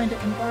get kinda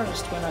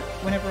embarrassed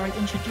whenever I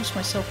introduce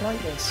myself like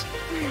this.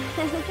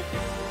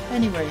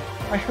 Anyway,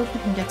 I hope we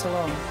can get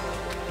along.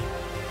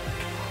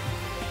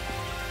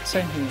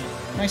 Same here.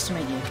 Nice to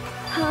meet you.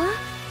 Huh?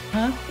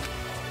 Huh?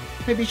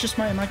 Maybe it's just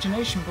my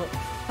imagination, but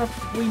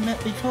have we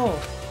met before?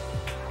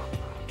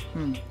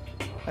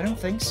 I don't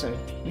think so.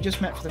 We just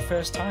met for the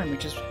first time,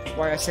 which is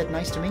why I said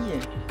nice to meet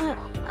you.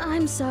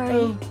 I'm sorry.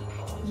 Oh,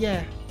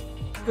 yeah.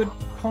 Good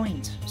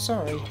point.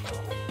 Sorry.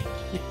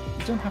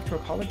 You don't have to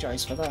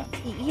apologize for that.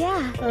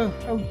 Yeah. Oh,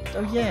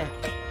 yeah.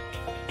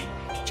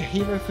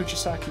 Chihiro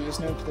Fujisaki is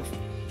known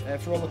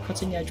for all the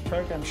cutting-edge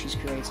programs she's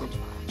created.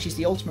 She's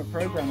the ultimate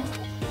programmer.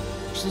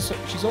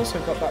 She's also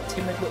got that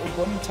timid little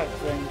bunny type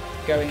thing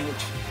going,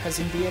 which has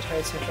endeared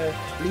her to her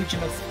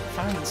legion of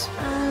fans.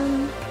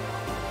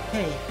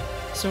 Hey,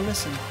 so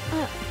listen.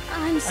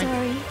 I'm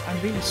sorry.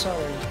 I'm really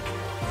sorry.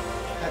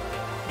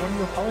 What are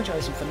you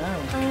apologising for now?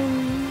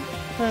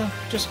 Well,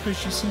 just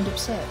because you seemed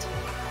upset.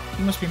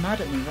 You must be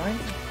mad at me, right?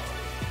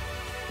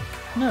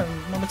 No,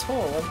 not at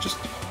all. I'm just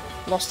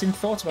lost in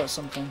thought about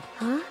something.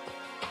 Huh?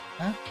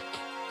 Huh?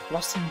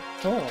 Lost in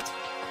thought?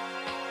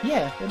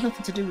 Yeah, it had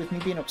nothing to do with me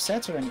being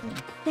upset or anything.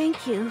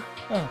 Thank you.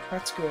 Oh,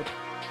 that's good.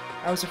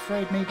 I was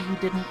afraid maybe you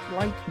didn't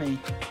like me.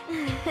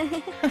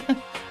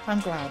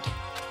 I'm glad.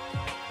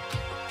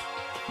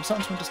 I'm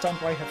starting to understand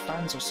why her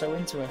fans are so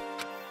into her.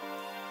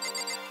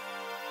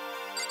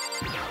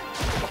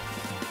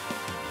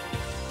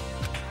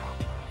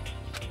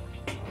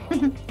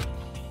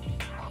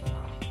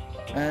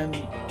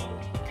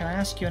 Can I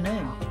ask your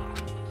name?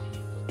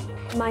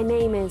 My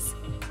name is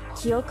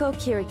Kyoko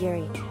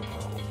Kirigiri.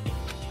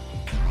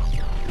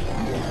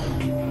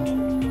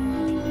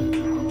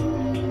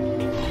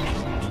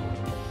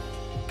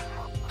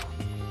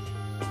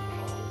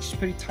 She's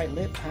pretty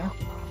tight-lipped, huh?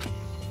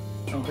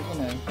 Oh, but you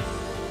know,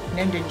 her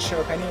name didn't show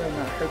up anywhere in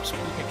that Hope's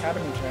Peak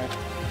Academy thread.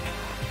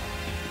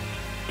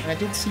 And I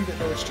did see that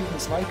there were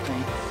students like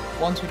me,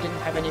 ones who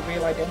didn't have any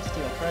real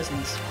identity or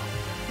presence.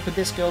 Could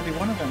this girl be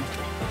one of them?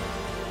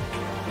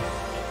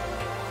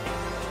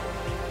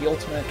 The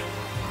ultimate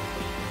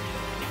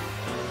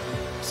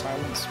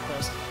silence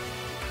person.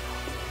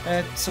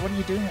 So what are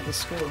you doing at this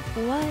school?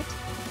 What?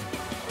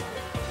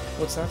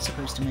 What's that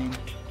supposed to mean?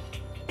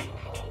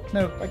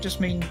 No, I just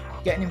mean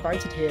getting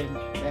invited here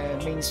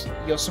means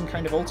you're some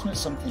kind of ultimate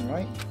something,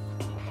 right?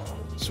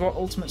 So what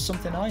ultimate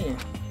something are you?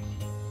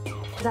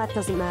 That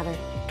doesn't matter.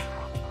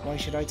 Why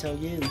should I tell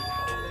you?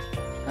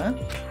 Huh?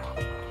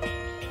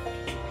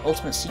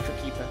 Ultimate secret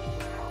keeper.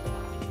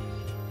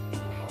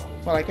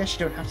 Well, I guess you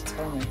don't have to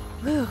tell me.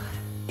 Whew.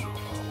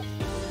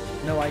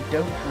 No, I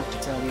don't have to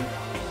tell you.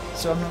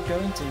 So I'm not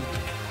going to.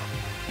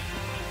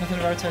 Nothing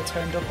about her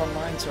turned up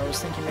online, so I was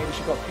thinking maybe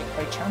she got picked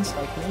by chance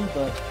like me,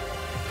 but...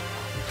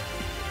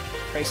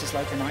 Face is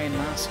like an iron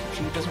mask. If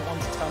she doesn't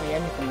want to tell me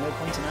anything, no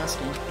point in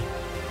asking.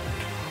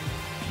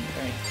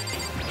 Okay.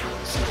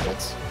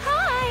 Secrets?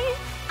 Hi!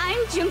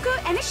 I'm Junko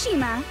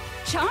Enoshima.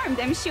 Charmed,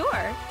 I'm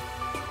sure.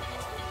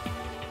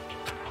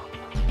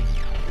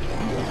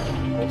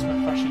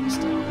 Ultimate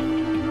fashionista.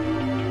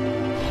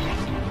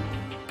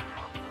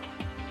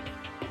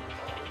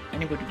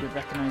 Anybody would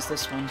recognise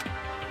this one.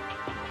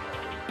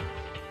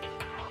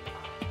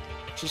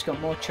 She's got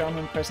more charm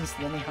and presence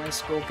than any high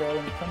school girl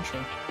in the country.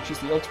 She's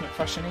the ultimate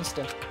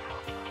fashionista.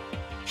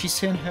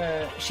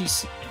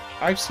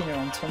 I've seen her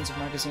on tons of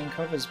magazine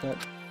covers, but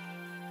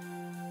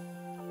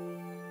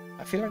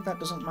I feel like that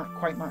doesn't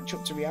quite match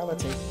up to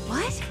reality.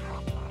 What?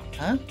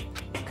 Huh?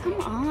 Come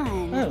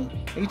on. Oh,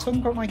 are you talking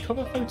about my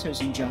cover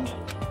photos and junk?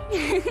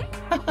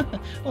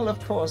 Well,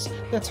 of course,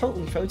 they're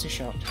totally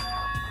photoshopped.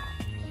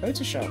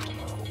 Photoshopped?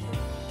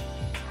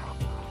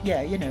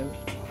 Yeah, you know,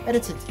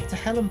 edited to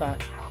hell and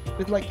back,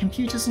 with like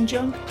computers and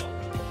junk?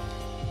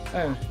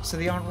 Oh, so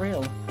they aren't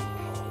real?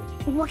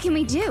 What can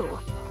we do?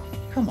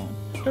 Come on,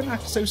 don't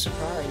act so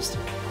surprised.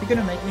 You're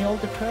gonna make me all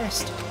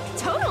depressed.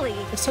 Totally.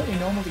 It's totally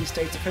normal these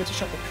days to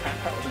Photoshop the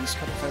crap out of these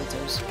cover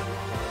photos.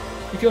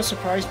 If you're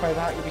surprised by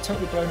that, you'll be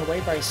totally blown away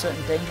by a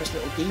certain dangerous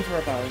little diva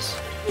of ours.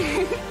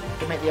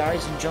 They make the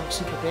eyes and junk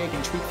super big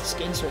and tweak the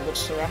skin so it looks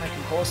ceramic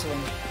and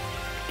porcelain.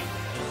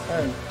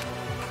 Oh.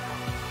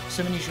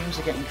 So many dreams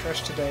are getting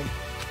crushed today.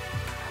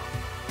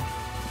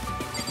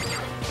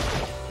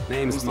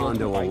 Name's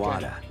Mondo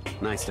Awada.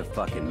 Nice to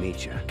fucking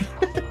meet you.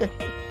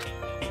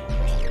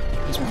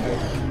 He's my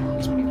favourite.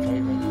 He's my new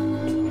favourite.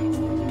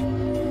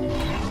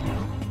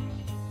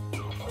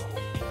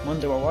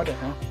 Mondo Owada,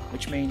 huh?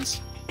 Which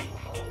means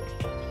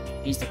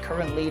he's the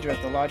current leader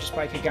of the largest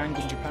biker gang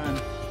in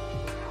Japan.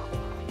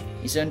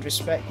 He's earned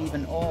respect,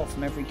 even awe,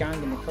 from every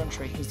gang in the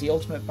country. He's the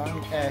ultimate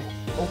biker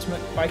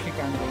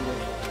gang leader.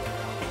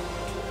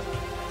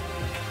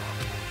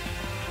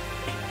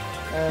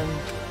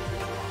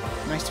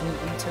 Nice to meet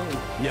you too.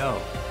 Yo.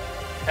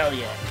 Hell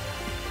yeah.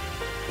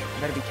 I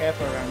better be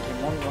careful around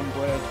him. One wrong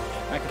word,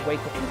 and I could wake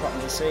up in the bottom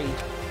of the sea.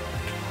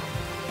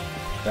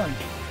 Done.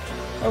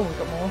 Oh, we've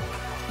got more.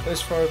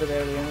 Those 4 over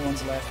there are the only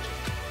ones left.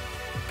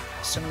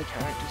 So many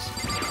characters.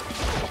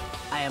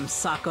 I am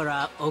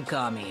Sakura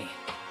Okami.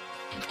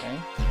 Okay.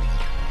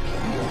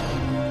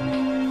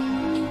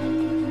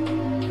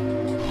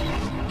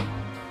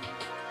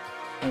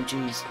 Oh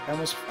jeez, I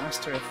almost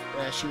asked her if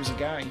she was a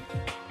guy.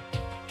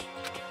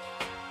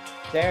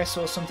 There I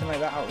saw something like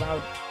that out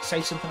loud.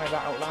 Say something like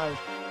that out loud.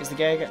 Is the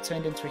guy get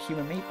turned into a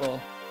human meatball?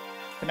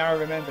 But now I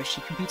remember,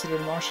 she competed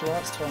in a martial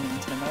arts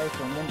tournament in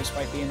America and won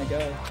despite being a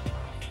girl.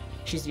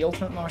 She's the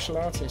ultimate martial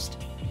artist.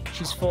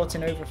 She's fought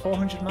in over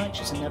 400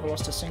 matches and never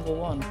lost a single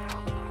one.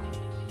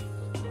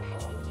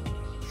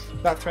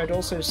 That thread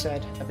also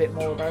said a bit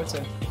more about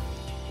her.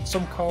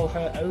 Some call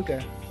her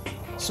Ogre.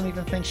 Some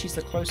even think she's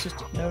the closest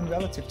known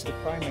relative to the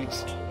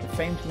primates, the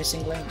famed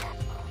missing link.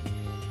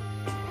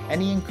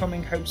 Any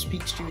incoming Hope's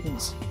Peak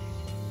students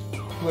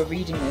who are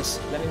reading this,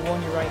 let me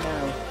warn you right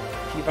now,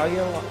 if you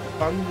value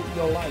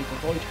your life,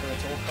 avoid her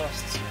at all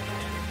costs.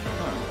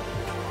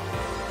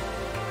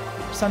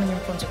 Standing in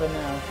front of her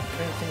now, I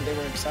don't think they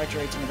were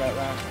exaggerating about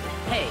that.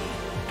 Hey!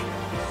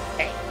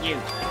 Hey, you!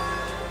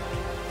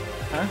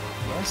 Huh?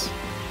 Yes?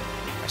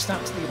 I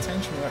snapped to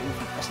attention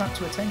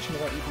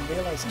without even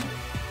realising it.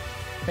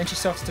 Then she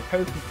started to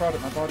poke and prod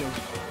at my body.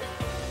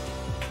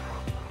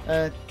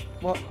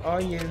 What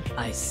are you?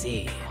 I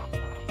see.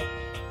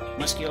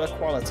 Muscular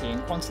quality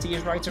and quantity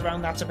is right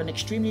around that of an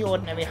extremely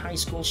ordinary high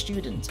school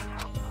student.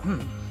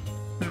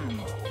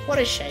 What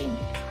a shame.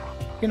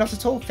 You're not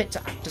at all fit to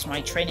act as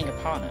my training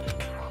partner.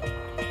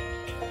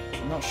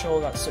 I'm not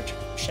sure that's such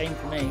a shame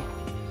for me.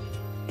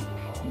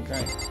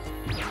 Okay.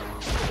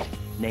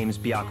 Name's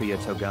Byakuya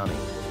Togami.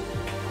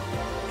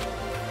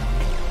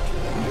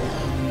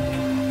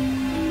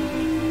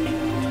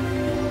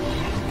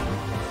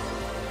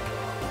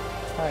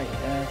 Hi,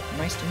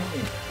 nice to meet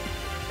you.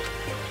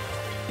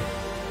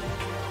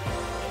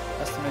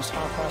 That's the most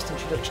half-assed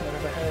introduction I've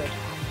ever heard.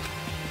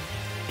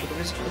 But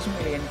there isn't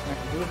really anything I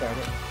can do about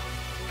it.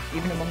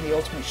 Even among the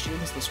ultimate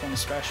students, this one is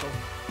special.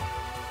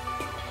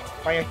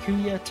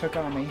 Byakuya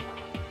Togami,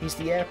 he's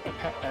the heir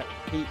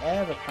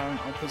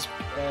apparent of his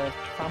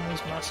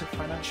family's massive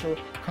financial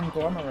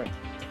conglomerate.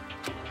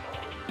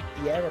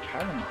 The heir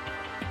apparent.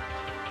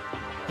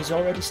 He's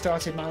already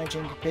started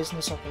managing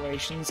business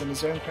operations and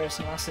his own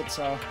personal assets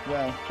are,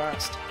 well,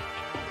 vast.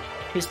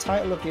 His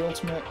title of the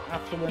ultimate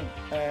affluent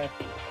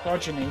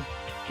progeny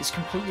is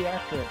completely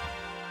accurate.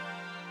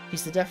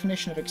 He's the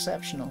definition of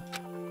exceptional.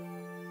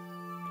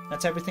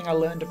 That's everything I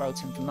learned about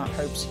him from that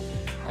Hope's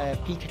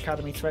Peak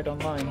Academy thread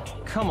online.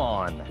 Come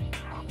on!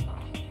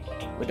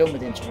 We're done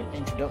with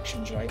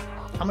introductions, right?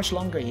 How much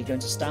longer are you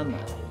going to stand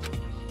there?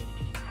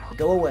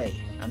 Go away.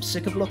 I'm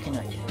sick of looking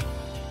at you.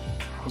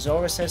 His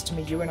aura says to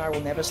me you and I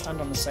will never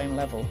stand on the same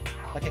level,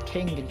 like a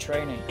king in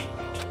training.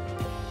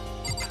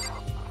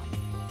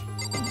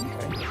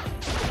 Okay.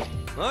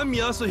 I'm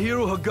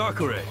Yasuhiro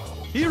Hagakure.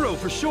 Hero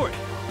for short.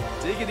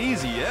 Take it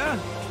easy, yeah?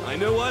 I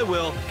know I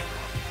will.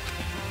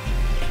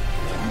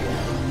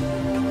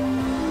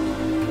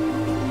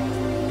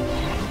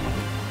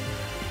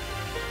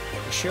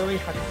 Shuri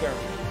Hagakure.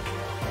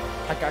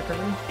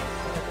 Hagakure.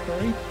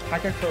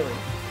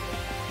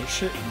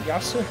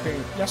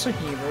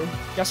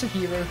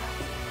 Yasuhiro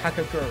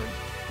Hagakure,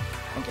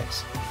 I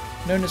guess.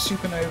 Known as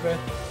Supernova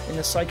in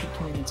the psychic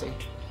community.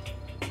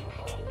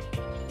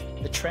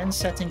 The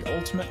trend-setting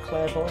ultimate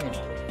clairvoyant.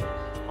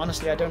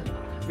 Honestly, I don't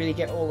really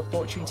get all the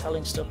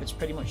fortune-telling stuff, it's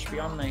pretty much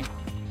beyond me.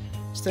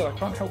 Still, I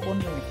can't help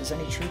wondering if there's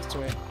any truth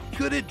to it.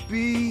 Could it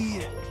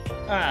be...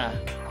 Ah,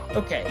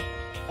 okay.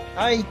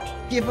 I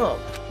give up.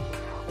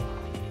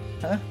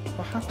 Huh?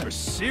 What happened? You're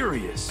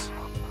serious?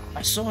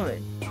 I saw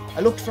it. I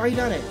looked right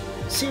at it.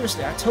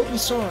 Seriously, I totally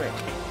saw it.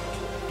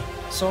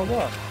 Saw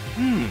what?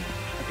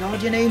 A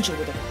guardian angel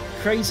with a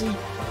crazy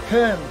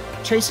perm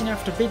chasing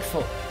after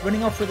Bigfoot,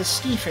 running off with a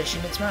skifish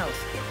in its mouth.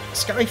 A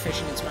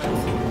skyfish in its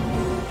mouth.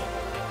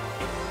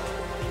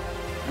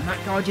 And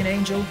that guardian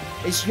angel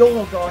is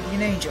your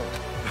guardian angel.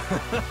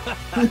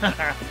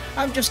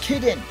 I'm just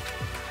kidding.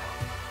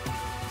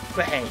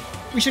 But hey,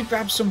 we should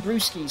grab some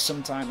brewskis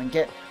sometime and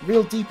get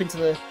real deep into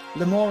the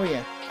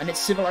Lemuria and its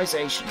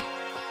civilization.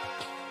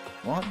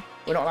 What?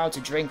 We're not allowed to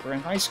drink, we're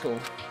in high school.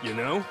 You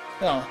know?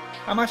 Oh,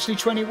 I'm actually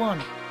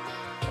 21.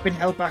 I've been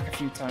held back a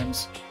few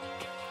times.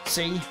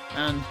 See?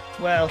 And,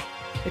 well,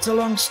 it's a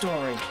long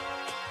story.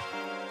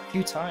 A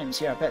few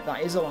times, yeah, I bet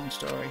that is a long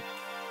story.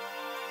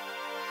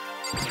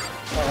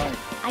 Alright.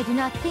 I do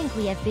not think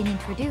we have been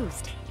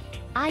introduced.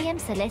 I am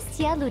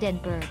Celestia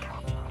Ludenberg.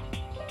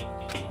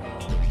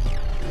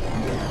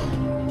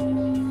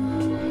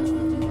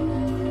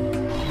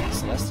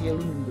 Celestia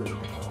Ludenberg.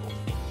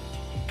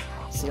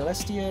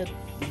 Celestia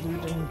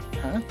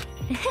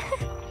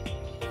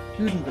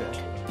Ludenberg.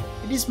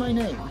 It is my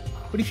name,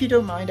 but if you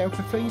don't mind, I would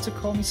prefer you to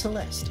call me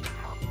Celeste.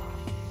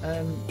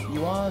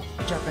 You are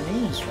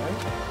Japanese,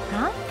 right?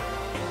 Huh?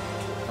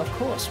 Of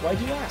course, why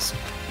do you ask?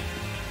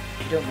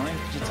 If you don't mind,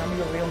 could you tell me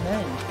your real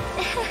name?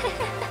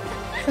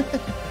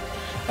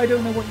 I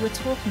don't know what you were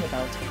talking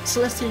about.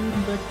 Celestia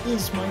Ludenberg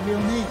is my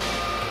real name.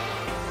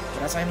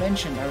 But as I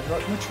mentioned, I would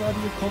much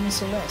rather you call me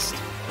Celeste.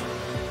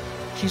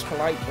 She's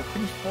polite, but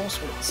pretty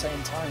forceful at the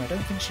same time. I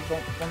don't think she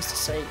wants to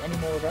say any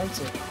more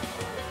about it.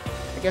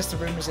 I guess the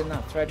rumours in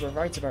that thread were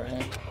right about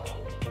her.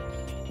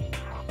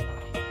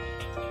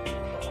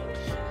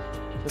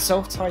 The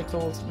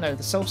self-styled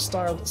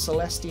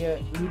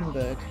Celestia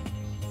Ludenberg.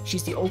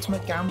 She's the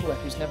ultimate gambler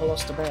who's never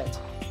lost a bet.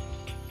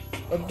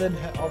 Other than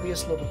her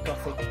obvious love of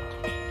gothic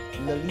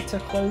Lolita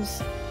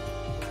clothes,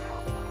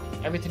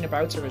 everything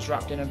about her is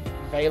wrapped in a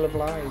veil of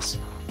lies.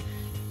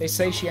 They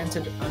say she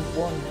entered and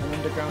won an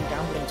underground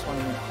gambling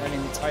tournament,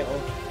 earning the title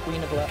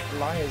Queen of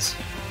Liars.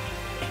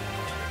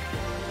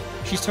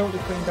 She's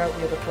totally cleaned out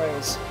the other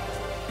players,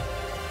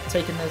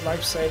 taking their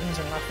life savings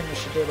and laughing as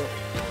she did it.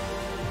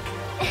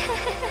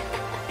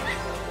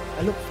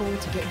 I look forward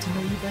to getting to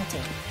know you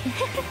better.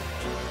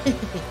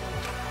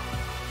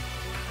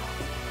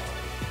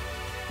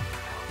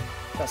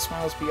 That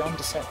smile's beyond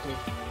deceptive.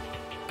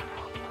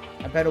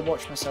 I better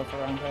watch myself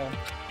around her.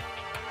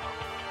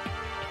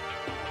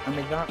 And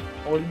with that,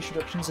 all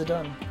introductions are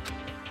done.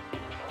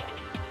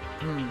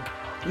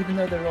 Even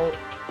though they're all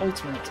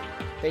ultimate,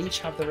 they each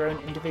have their own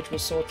individual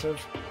sort of,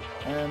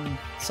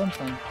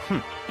 something.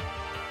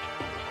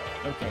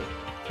 Okay,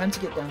 time to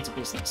get down to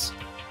business.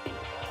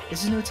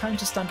 This is no time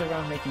to stand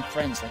around making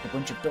friends like a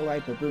bunch of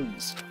dull-eyed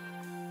baboons.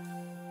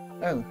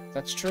 Oh,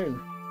 that's true.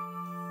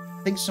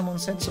 I think someone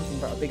said something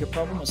about a bigger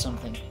problem or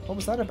something. What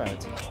was that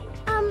about?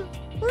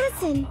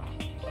 Listen.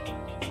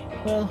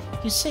 Well,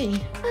 you see...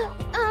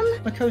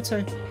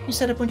 Makoto, you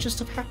said a bunch of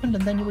stuff happened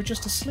and then you were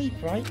just asleep,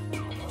 right?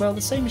 Well,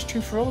 the same is true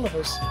for all of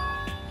us.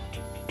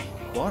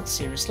 What?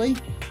 Seriously?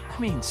 I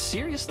mean,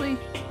 seriously?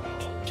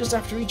 Just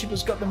after each of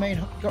us got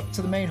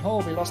to the main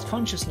hall, we lost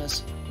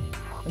consciousness.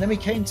 And then we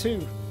came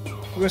to.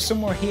 We were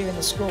somewhere here in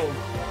the school.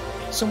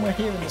 Somewhere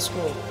here in the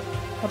school.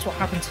 That's what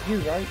happened to you,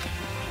 right?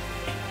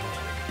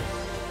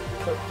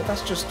 But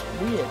that's just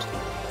weird.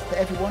 That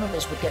every one of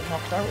us would get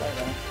knocked out like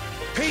that.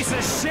 Piece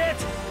of shit!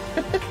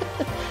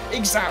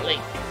 Exactly!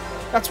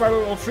 That's why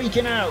we're all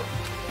freaking out!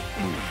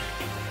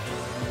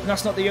 And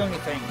that's not the only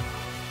thing.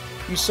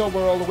 You saw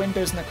where all the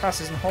windows in the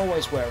classes and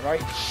hallways were,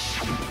 right?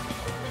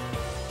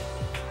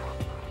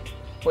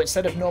 But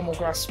instead of normal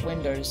glass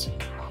windows,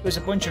 there's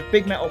a bunch of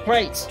big metal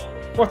plates!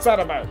 What's that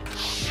about?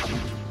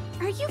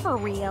 Are you for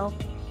real?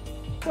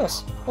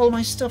 Plus, all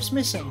my stuff's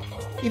missing.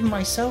 Even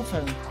my cell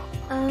phone.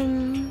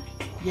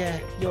 Yeah,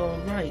 you're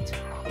right.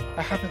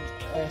 I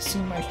haven't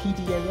seen my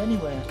PDA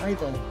anywhere,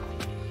 either.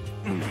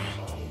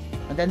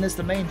 And then there's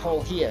the main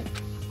hall here.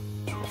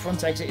 The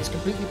front exit is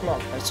completely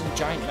blocked by some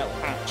giant metal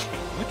hatch.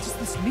 What does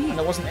this mean? And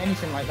there wasn't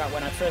anything like that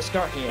when I first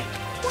got here.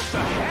 What the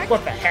heck?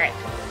 What the heck?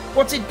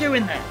 What's it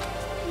doing there?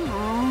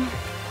 Aww.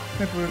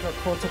 Maybe we got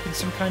caught up in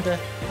some kind of,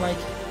 like,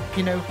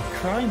 you know,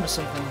 crime or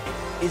something.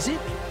 Is it?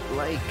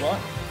 Like... What?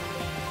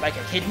 Like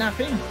a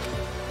kidnapping?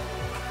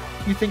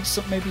 You think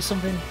maybe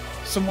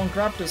someone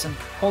grabbed us and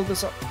hold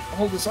us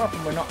up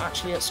and we're not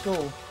actually at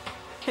school?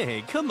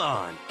 Hey, come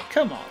on.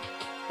 Come on.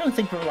 Don't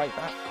think we're like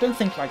that. Don't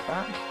think like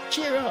that.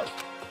 Cheer up.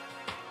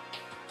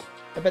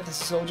 I bet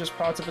this is all just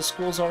part of a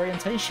school's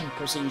orientation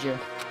procedure.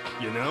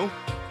 You know?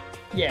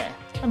 Yeah,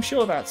 I'm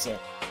sure that's it.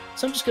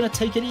 So I'm just gonna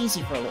take it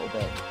easy for a little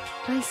bit.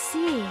 I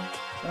see.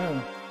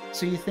 Oh,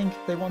 so you think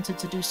they wanted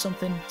to do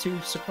something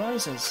to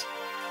surprise us?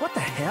 What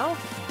the hell?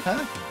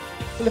 Huh?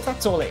 Well, if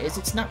that's all it is,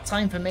 it's nap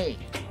time for me.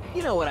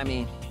 You know what I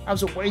mean. I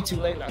was up way too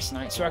late last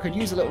night, so I could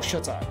use a little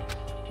shut-eye.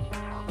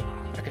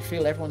 I could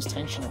feel everyone's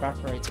tension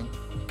evaporating.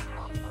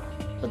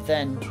 But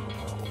then,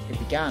 it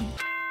began.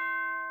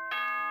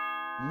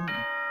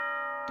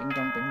 Ding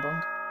dong, bing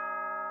bong.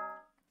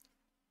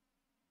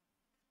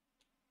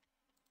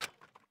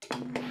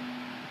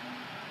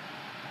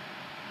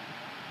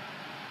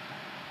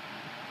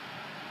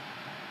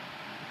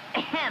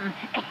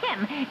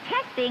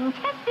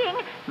 Testing.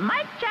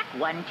 Mic check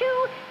 1,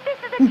 2. This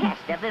is a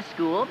test of the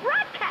school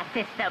broadcast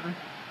system.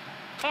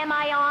 Am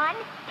I on?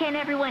 Can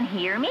everyone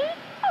hear me?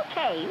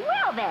 Okay,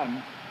 well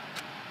then.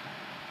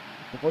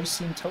 The voice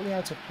seemed totally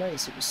out of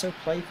place. It was so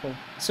playful,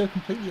 so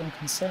completely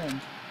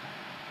unconcerned.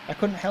 I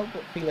couldn't help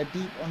but feel a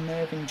deep,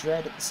 unnerving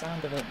dread at the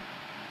sound of it.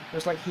 It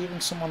was like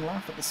hearing someone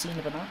laugh at the scene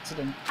of an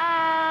accident.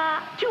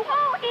 To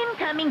all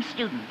incoming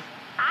students,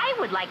 I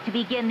would like to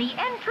begin the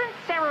entrance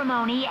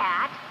ceremony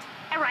at...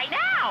 right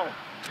now!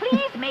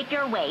 Please make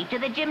your way to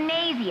the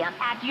gymnasium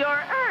at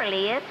your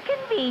earliest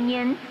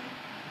convenience.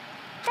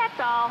 That's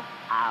all.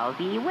 I'll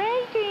be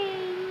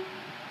waiting.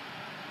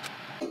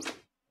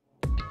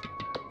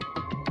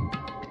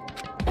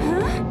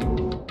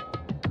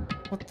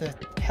 What the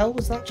hell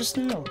was that just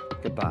now?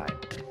 Goodbye.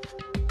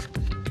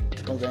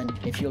 Well then,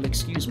 if you'll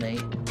excuse me...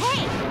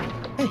 Hey!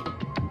 Hey!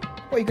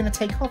 What, are you going to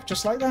take off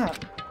just like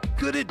that?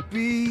 Could it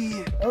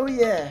be... Oh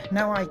yeah,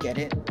 now I get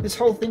it. This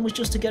whole thing was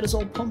just to get us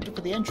all pumped up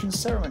for the entrance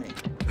ceremony.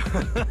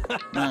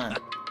 Man,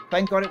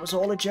 thank God it was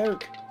all a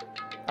joke.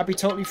 I'd be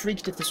totally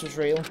freaked if this was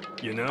real.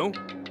 You know?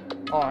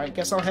 Alright,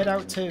 guess I'll head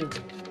out too.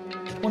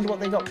 Wonder what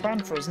they got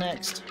planned for us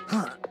next.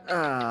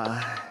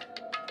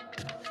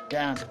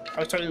 Damn, I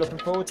was totally looking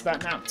forward to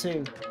that nap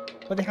too.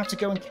 But they have to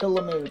go and kill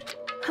the mood.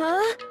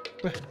 Huh?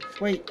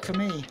 Wait, for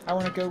me. I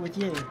want to go with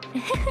you.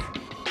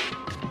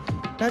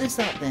 That is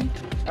that then.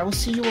 I will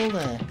see you all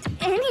there.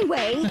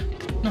 Anyway...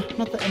 No,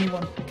 not that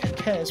anyone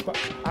cares, but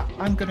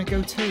I'm gonna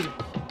go too.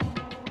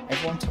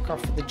 Everyone took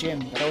off for the gym,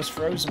 but I was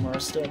frozen where I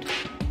stood.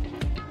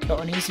 That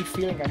uneasy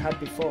feeling I had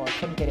before, I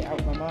couldn't get it out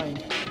of my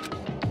mind.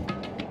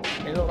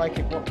 It looked like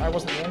I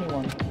wasn't the only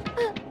one.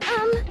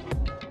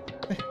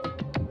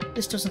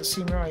 This doesn't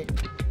seem right.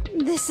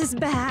 This is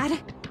bad.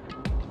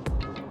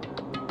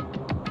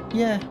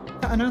 Yeah,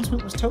 that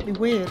announcement was totally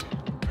weird.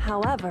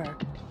 However...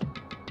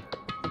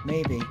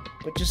 Maybe,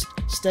 but just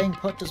staying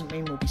put doesn't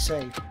mean we'll be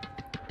safe.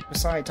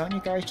 Besides, aren't you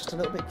guys just a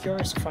little bit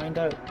curious to find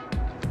out?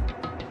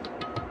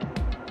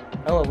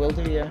 Oh, I will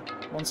do, yeah.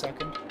 1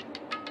 second.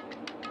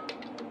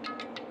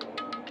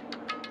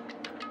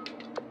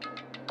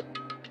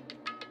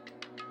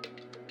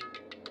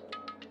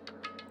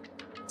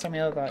 Tell me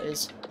how that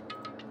is.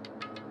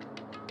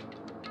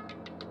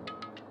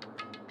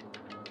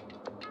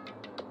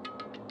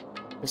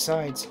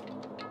 Besides,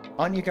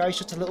 aren't you guys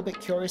just a little bit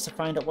curious to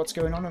find out what's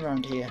going on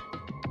around here?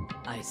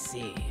 I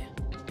see.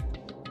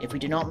 If we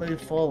do not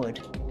move forward,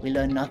 we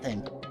learn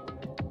nothing.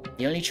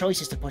 The only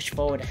choice is to push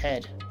forward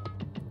ahead.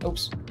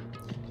 Oops.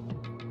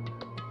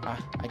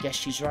 I guess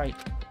she's right.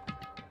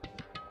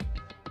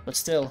 But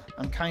still,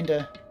 I'm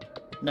kinda...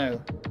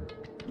 no,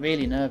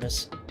 really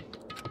nervous.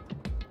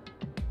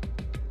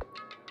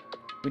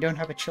 We don't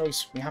have a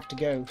choice, we have to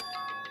go.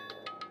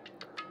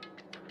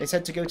 They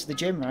said to go to the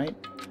gym, right?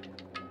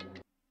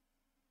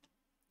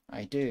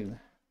 I do.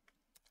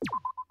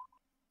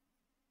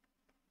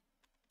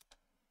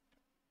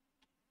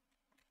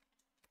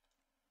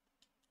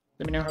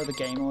 Let me know how the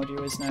game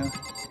audio is now.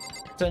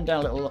 Turn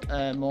down a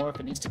little more if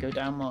it needs to go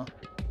down more.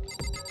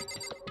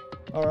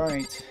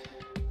 Alright.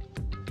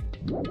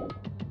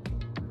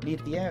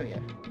 Leave the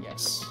area?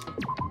 Yes.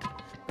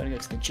 Gotta go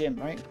to the gym,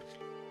 right?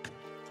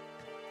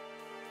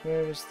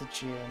 Where is the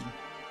gym?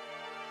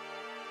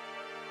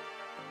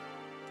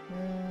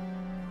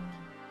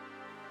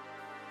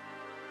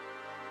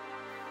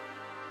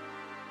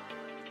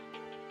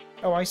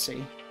 Oh, I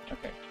see.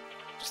 Okay.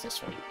 Just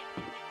this way.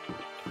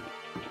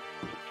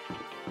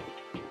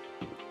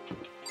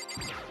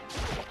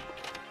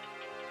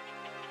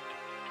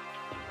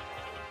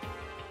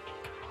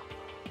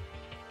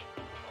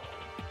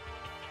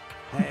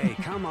 Hey,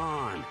 come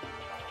on.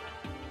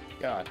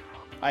 God.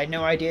 I had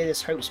no idea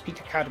this Hope's Peak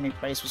Academy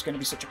place was going to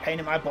be such a pain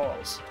in my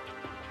balls.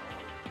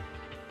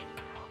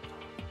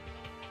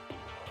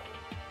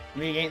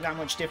 Really ain't that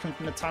much different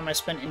from the time I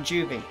spent in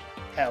juvie.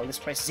 Hell, this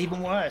place is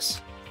even worse.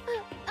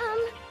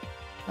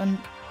 And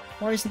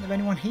why isn't there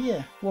anyone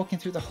here? Walking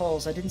through the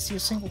halls, I didn't see a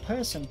single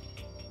person.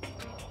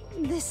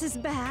 This is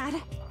bad.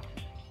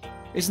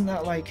 Isn't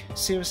that, like,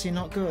 seriously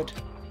not good?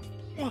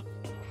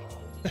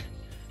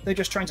 They're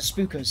just trying to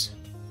spook us.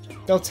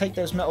 They'll take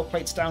those metal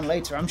plates down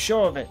later, I'm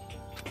sure of it.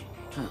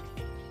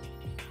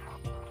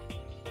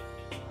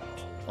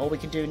 All we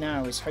can do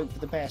now is hope for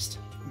the best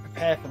and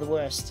prepare for the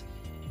worst.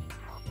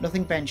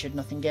 Nothing ventured,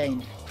 nothing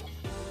gained.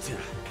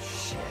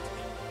 Shit.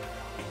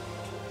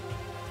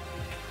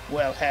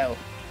 Well, hell.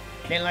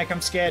 It ain't like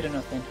I'm scared or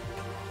nothing.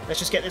 Let's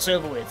just get this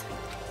over with.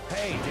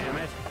 Hey, damn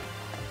it.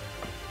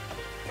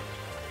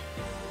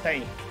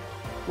 Hey,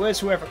 where's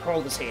whoever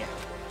called us here?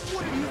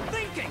 What are you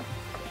thinking?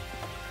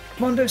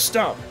 Mondo,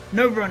 stop!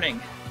 No running!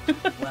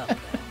 Well,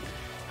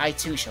 I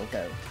too shall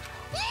go.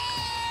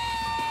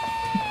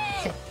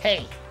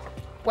 Hey!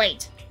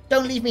 Wait!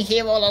 Don't leave me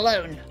here all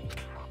alone!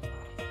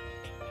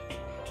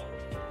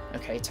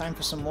 Okay, time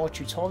for some more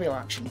tutorial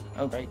action.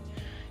 Oh great.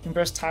 You can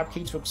press tab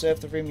key to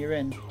observe the room you're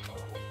in.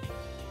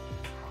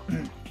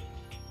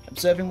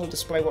 Observing will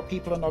display what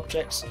people and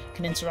objects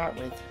can interact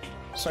with.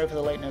 Sorry for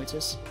the late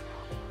notice.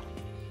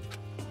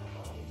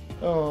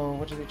 Oh,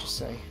 what did it just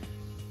say?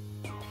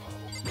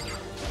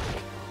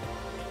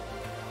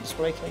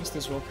 Display case,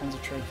 these are all kinds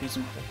of trophies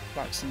and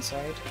plaques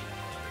inside.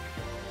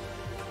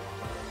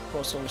 Of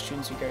course, all the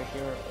students who go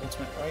here are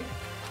ultimate, right?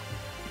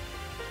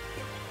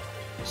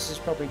 This is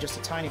probably just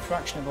a tiny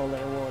fraction of all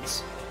their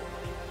rewards.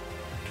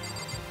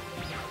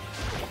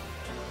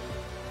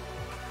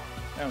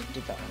 Oh, we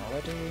did that one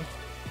already.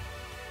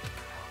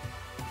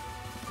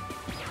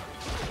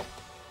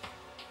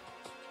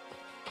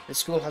 This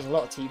school has a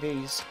lot of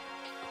TVs.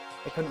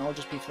 They couldn't all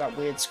just be for that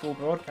weird school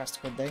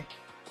broadcast, could they?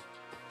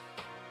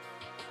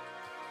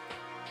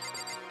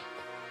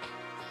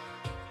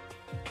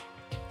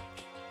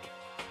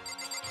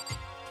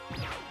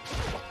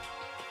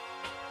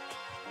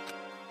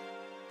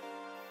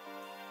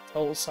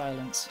 Total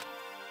silence.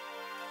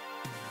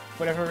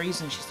 whatever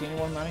reason, she's the only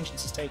one managing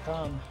to stay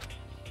calm.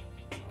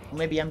 Or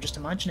maybe I'm just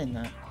imagining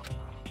that.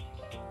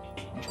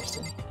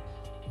 Interesting.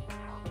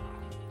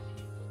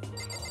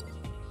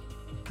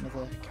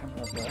 Another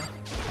camera up there.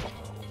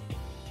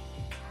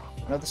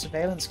 Another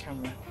surveillance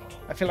camera.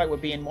 I feel like we're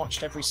being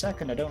watched every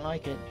second. I don't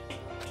like it.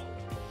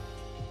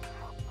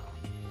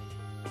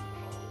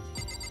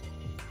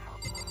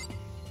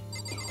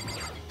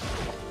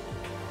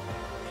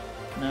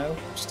 No,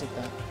 just did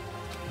that.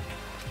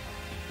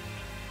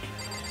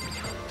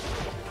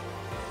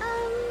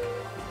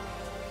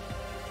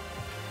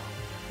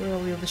 Where are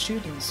all the other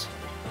students?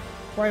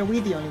 Why are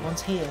we the only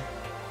ones here?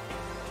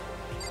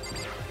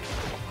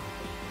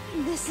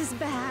 This is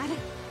bad.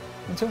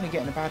 I'm totally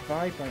getting a bad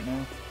vibe right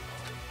now.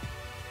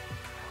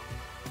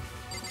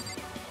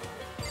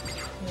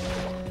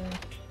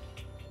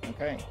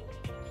 Okay.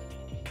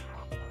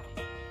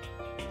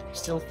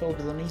 Still filled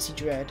with uneasy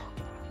dread,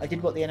 I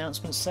did what the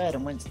announcement said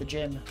and went to the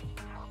gym.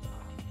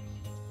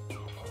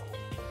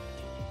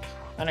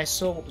 And I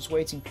saw what was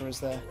waiting for us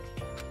there.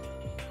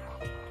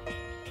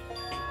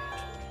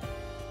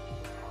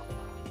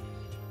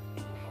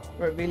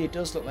 Where it really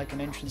does look like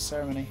an entrance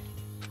ceremony.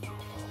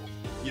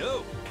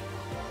 Yo!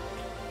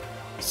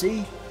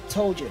 See?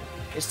 Told you.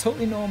 It's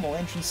totally normal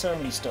entrance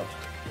ceremony stuff.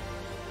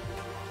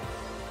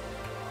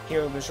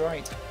 Hero was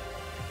right.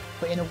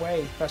 But in a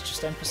way, that's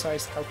just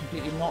emphasized how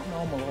completely not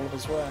normal all of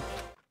us were.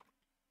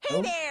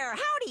 Hey there!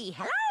 Howdy!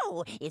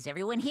 Hello! Is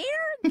everyone here?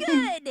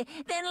 Good!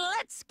 Then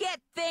let's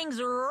get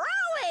things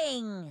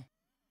rolling!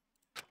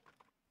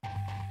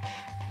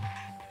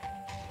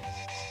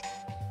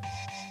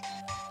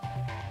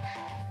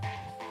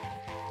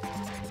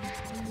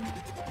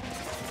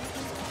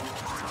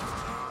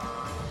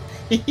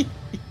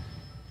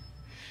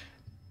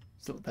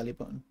 Little belly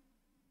button.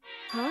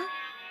 Huh?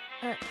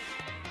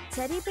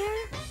 Teddy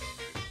bear?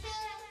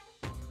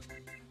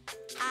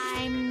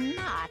 I'm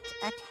not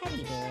a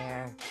teddy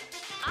bear.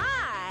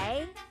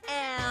 I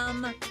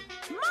am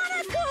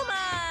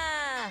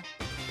Monokuma!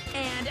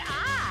 And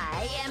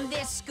I am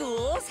this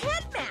school's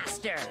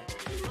headmaster.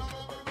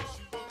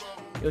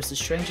 It was the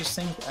strangest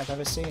thing I've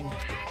ever seen.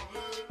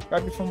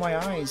 Right before my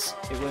eyes,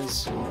 it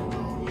was...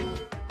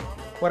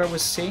 What I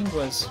was seeing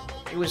was...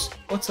 It was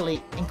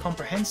utterly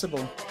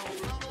incomprehensible.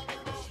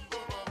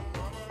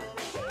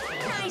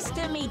 Nice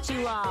to meet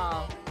you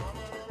all.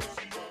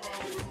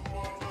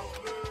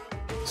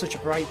 Such a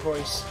bright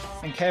voice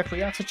and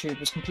carefree attitude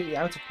was completely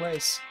out of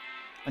place,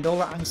 and all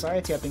that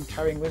anxiety I'd been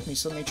carrying with me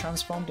suddenly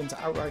transformed into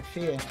outright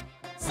fear.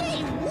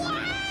 Say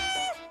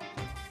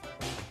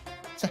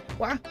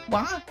what?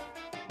 What?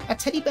 A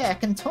teddy bear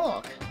can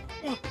talk?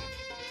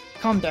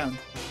 Calm down.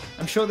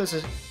 I'm sure there's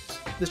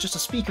just a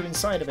speaker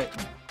inside of it.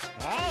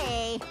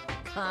 Hey,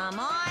 come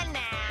on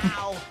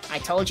now. I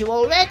told you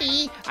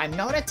already, I'm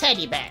not a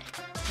teddy bear.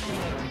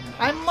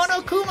 I'm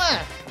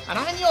Monokuma, and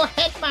I'm your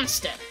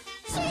headmaster.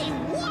 Say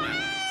what?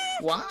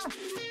 What?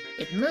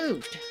 It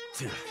moved.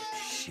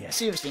 Shit.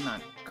 Seriously,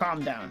 man,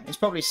 calm down. It's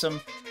probably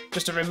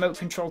just a remote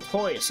control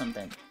toy or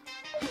something.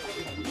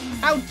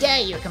 How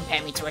dare you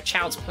compare me to a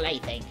child's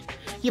plaything?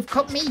 You've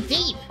cut me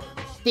deep.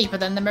 Deeper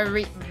than the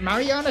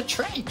Mariana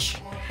Trench.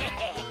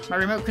 My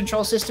remote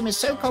control system is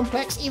so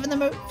complex, even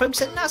the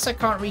folks at NASA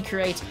can't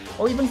recreate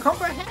or even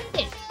comprehend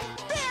it.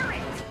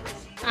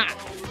 Ah,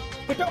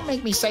 but don't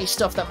make me say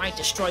stuff that might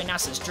destroy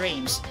NASA's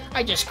dreams.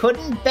 I just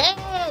couldn't bear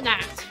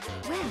that.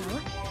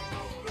 Well...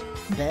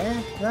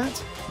 Bear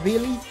that?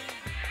 Really?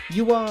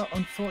 You are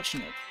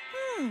unfortunate.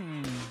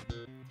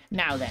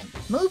 Now then,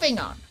 moving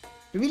on.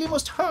 We really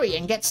must hurry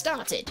and get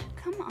started.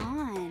 Come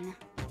on.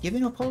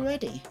 Giving up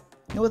already?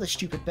 No other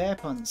stupid bear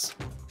puns.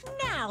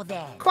 Now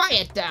then.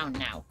 Quiet down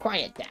now,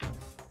 quiet down.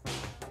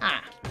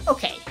 Ah,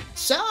 okay,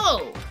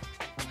 so...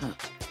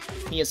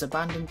 He has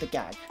abandoned the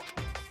gag.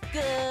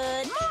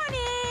 Good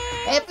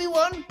morning!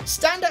 Everyone,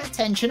 stand at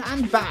attention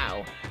and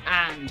bow.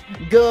 And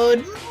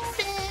good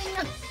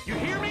morning! You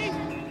hear me?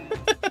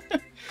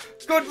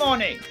 Good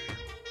morning!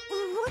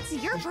 What's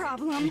your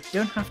problem? You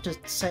don't have to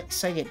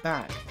say it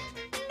back.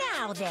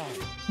 Now then.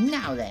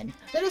 Now then,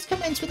 let us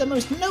commence with the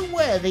most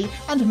noteworthy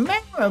and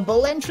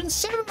memorable entrance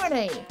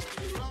ceremony.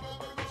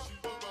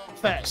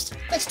 First,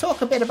 let's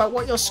talk a bit about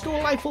what your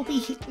school life will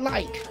be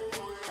like.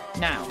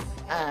 Now,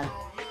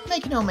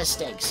 make no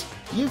mistakes.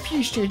 You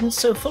few students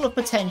so full of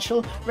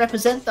potential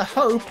represent the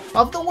hope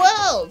of the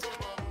world.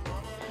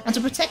 And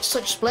to protect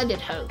such splendid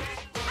hope,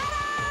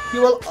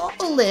 you will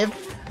all live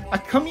a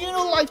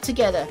communal life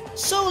together,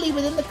 solely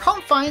within the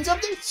confines of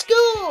the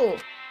school.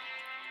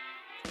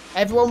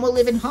 Everyone will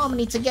live in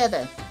harmony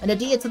together and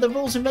adhere to the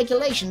rules and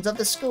regulations of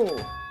the school.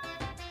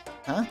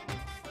 Huh?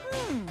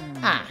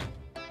 Ah,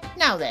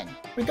 now then,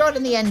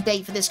 regarding the end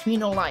date for this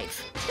communal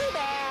life. Too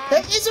bad.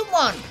 There isn't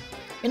one!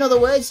 In other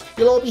words,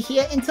 you'll all be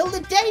here until the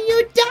day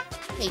you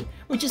die,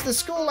 which is the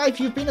school life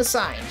you've been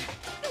assigned.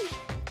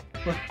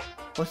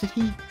 What did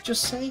he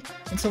just say?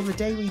 Until the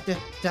day we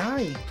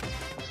die?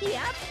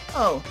 Yep.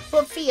 Oh,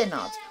 but fear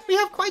not. We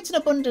have quite an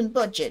abundant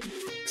budget,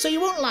 so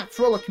you won't lack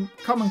for all the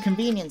common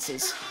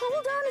conveniences.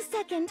 Hold on a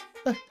second.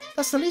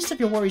 That's the least of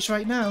your worries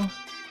right now.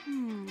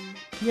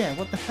 Yeah,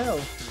 what the hell?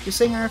 You're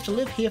saying I have to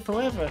live here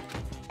forever.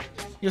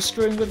 You're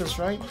screwing with us,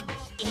 right?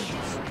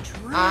 It's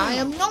true. I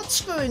am not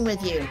screwing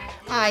with you.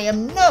 I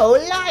am no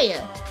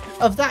liar.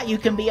 Of that you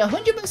can be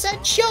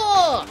 100%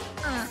 sure.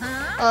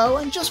 Oh,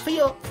 and just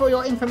for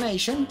your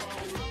information,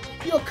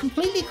 you're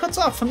completely cut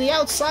off from the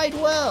outside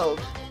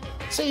world.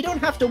 So you don't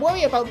have to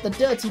worry about the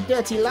dirty,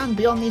 dirty land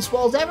beyond these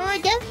walls ever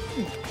again.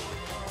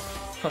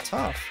 Cut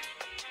off?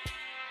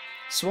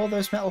 So all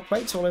those metal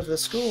plates all over the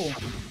school.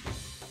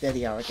 There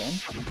they are again.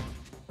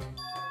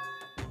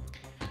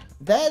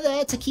 They're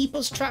there to keep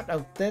us trapped.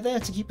 Oh, they're there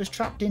to keep us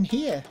trapped in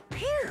here.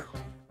 Phew.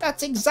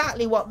 That's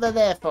exactly what they're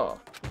there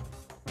for.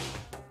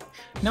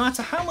 No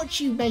matter how much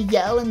you may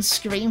yell and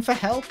scream for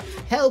help,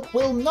 help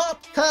will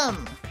not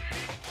come.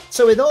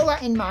 So with all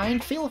that in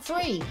mind, feel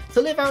free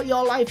to live out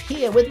your life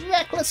here with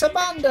reckless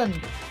abandon.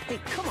 Hey,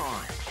 come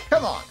on.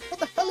 Come on, what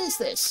the hell is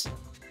this?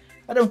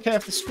 I don't care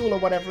if the school or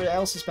whatever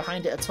else is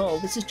behind it at all.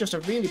 This is just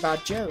a really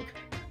bad joke.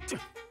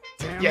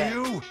 Damn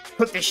you!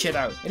 Cut this shit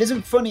out. It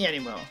isn't funny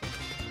anymore.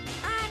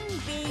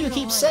 You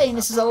keep saying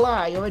this is a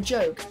lie or a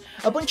joke.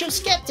 A bunch of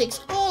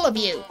skeptics, all of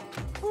you.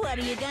 What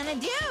are you gonna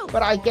do?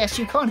 But I guess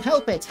you can't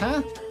help it,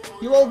 huh?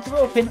 You all grew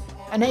up in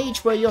an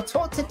age where you're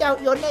taught to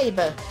doubt your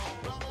neighbour.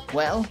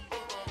 Well,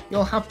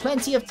 you'll have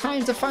plenty of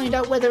time to find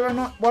out whether or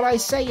not what I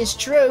say is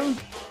true.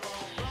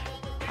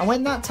 And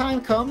when that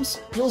time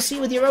comes, you'll see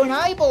with your own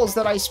eyeballs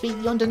that I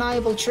speak the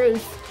undeniable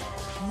truth.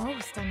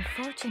 Most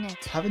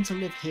unfortunate. Having to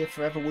live here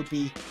forever would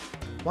be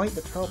quite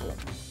the problem.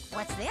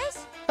 What's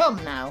this?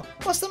 Come now,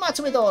 what's the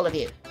matter with all of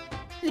you?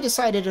 You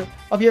decided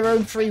of your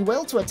own free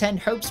will to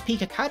attend Hope's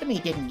Peak Academy,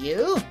 didn't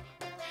you?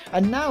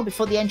 And now,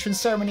 before the entrance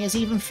ceremony is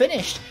even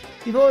finished,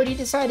 you've already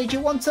decided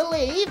you want to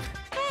leave?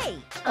 Hey!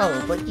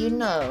 Oh, but you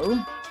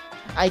know...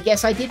 I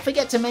guess I did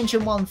forget to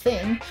mention one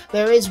thing.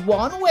 There is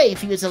one way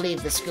for you to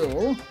leave the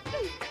school.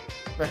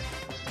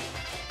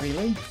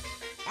 Really?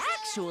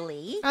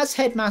 Actually... As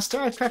headmaster,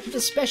 I've crafted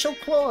a special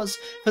clause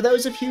for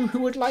those of you who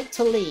would like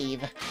to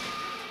leave.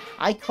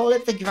 I call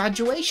it the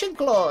graduation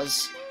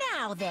clause.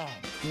 Now then.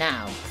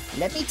 Now,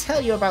 let me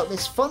tell you about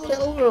this fun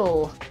little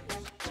rule.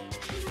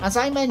 As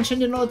I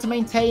mentioned, in order to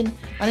maintain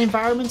an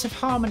environment of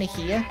harmony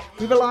here,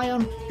 we rely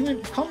on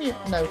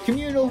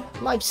communal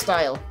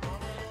lifestyle.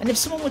 And if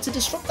someone were to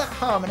disrupt that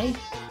harmony,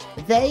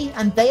 they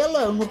and they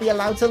alone will be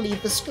allowed to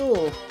leave the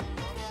school.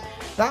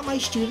 That, my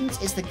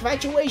students, is the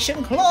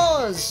graduation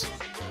clause.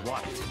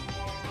 What?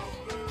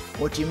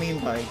 What do you mean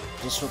by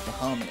disrupt the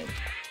harmony?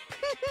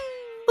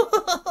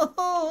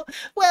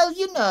 Well,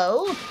 you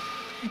know,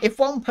 if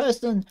one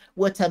person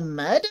were to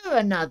murder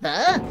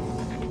another...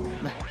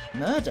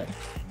 Murder?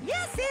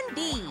 Yes,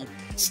 indeed.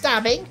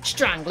 Stabbing,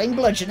 strangling,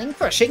 bludgeoning,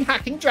 crushing,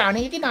 hacking,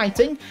 drowning,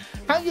 igniting.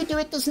 How you do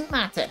it doesn't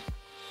matter.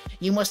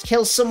 You must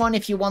kill someone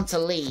if you want to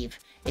leave.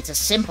 It's as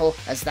simple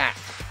as that.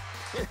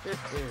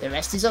 The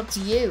rest is up to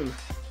you.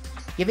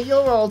 Give it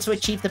your all to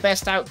achieve the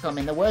best outcome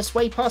in the worst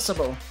way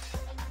possible.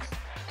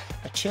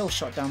 A chill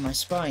shot down my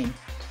spine.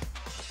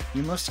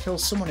 You must kill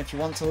someone if you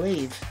want to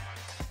leave.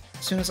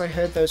 As soon as I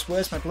heard those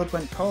words, my blood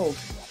went cold.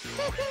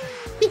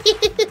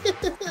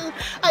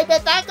 I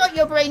bet that got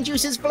your brain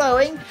juices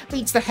flowing.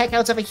 Beats the heck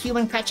out of a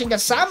human catching a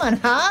salmon,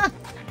 huh?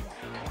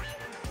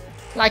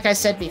 Like I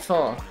said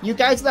before, you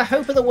guys are the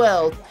hope of the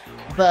world.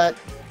 But,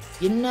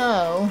 you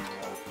know,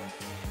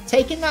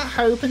 taking that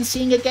hope and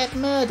seeing it get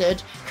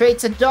murdered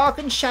creates a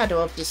darkened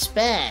shadow of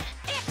despair.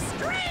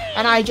 Extreme!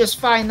 And I just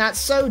find that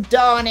so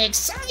darn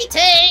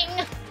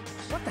exciting!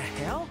 What the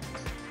hell?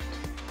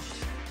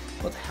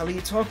 What the hell are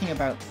you talking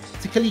about?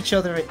 To kill each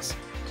other, it's...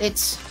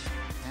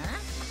 Huh?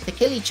 To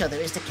kill each other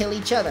is to kill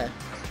each other.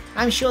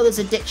 I'm sure there's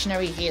a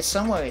dictionary here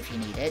somewhere if you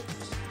need it.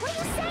 What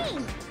are you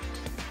saying?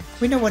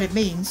 We know what it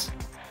means.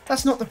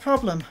 That's not the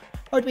problem.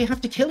 Why do we have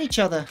to kill each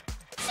other?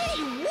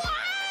 Say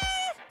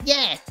what?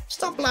 Yeah,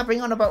 stop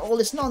blabbering on about all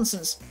this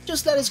nonsense.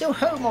 Just let us go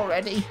home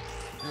already.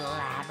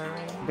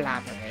 Blabbering.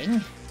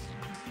 Blabbering?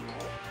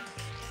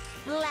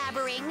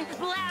 Blabbering,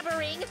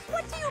 blabbering.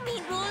 What do you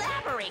mean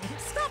blabbering?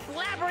 Stop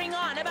blabbering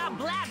on about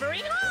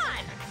blabbering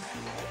on.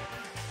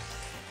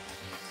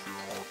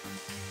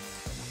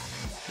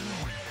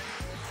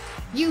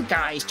 You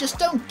guys just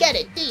don't get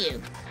it, do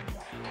you?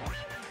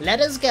 Let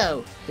us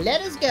go.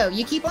 Let us go.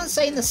 You keep on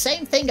saying the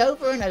same thing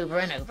over and over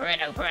and over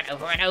and over and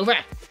over and over.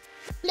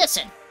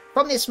 Listen,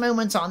 from this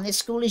moment on, this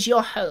school is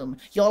your home,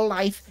 your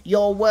life,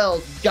 your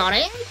world. Got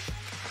it?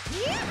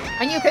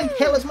 And you can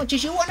kill as much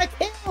as you want to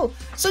kill.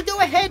 So go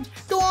ahead,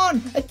 go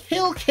on. A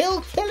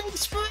killing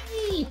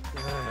spree.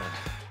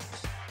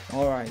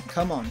 Alright,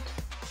 come on.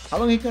 How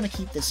long are you going to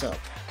keep this up?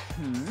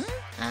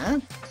 Huh?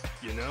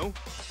 You know?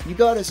 You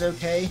got us,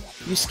 okay?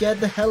 You scared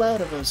the hell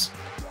out of us.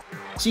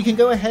 So you can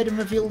go ahead and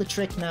reveal the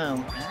trick now.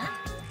 Huh?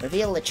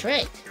 Reveal the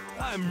trick?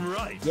 I'm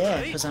right. Yeah,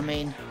 right? because I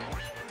mean,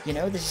 you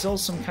know, this is all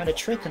some kind of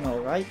trick and all,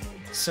 right?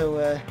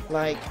 So,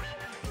 like...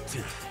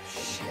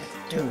 Shit.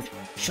 Dude,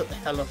 shut the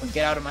hell up and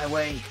get out of my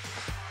way.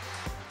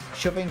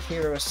 Shoving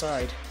Hiro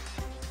aside,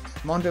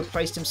 Mondo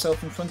placed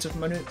himself in front of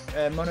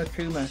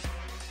Monokuma,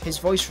 his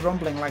voice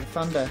rumbling like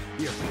thunder.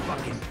 You're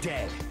fucking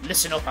dead.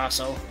 Listen up,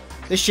 asshole.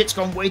 This shit's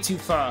gone way too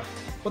far.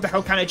 What the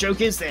hell kind of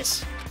joke is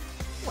this?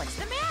 What's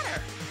the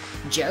matter?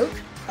 Joke?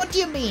 What do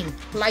you mean?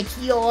 Like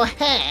your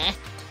hair?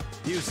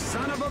 You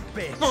son of a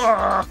bitch!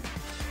 Ugh.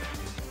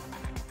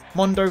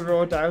 Mondo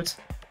roared out,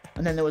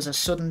 and then there was a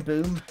sudden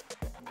boom.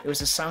 It was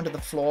the sound of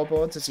the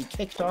floorboards as he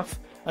kicked off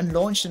and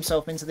launched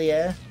himself into the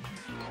air.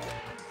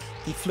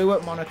 He flew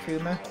at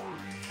Monokuma,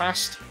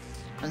 fast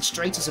and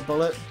straight as a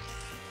bullet.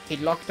 He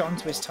locked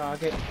onto his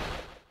target.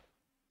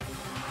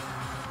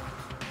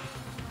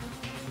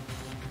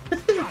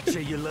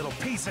 Gotcha, you little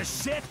piece of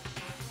shit!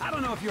 I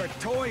don't know if you're a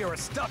toy or a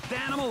stuffed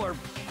animal or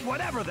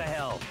whatever the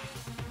hell.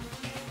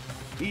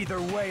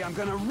 Either way, I'm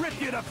gonna rip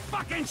you to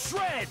fucking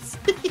shreds!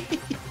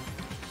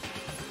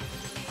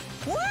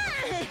 What?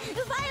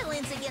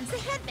 Violence against the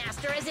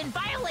headmaster is in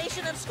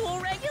violation of school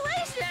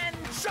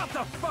regulations! Shut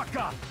the fuck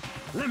up!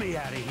 Let me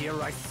out of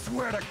here, I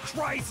swear to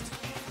Christ!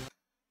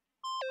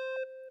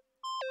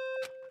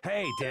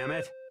 Hey, damn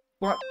it!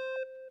 What?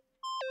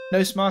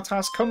 No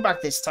smart-ass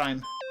comeback this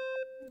time.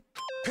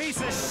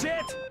 Piece of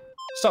shit!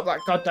 Stop that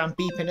goddamn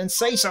beeping and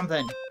say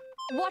something!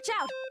 Watch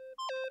out!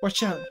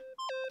 Watch out.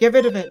 Get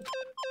rid of it.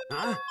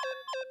 Huh?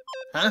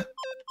 Huh?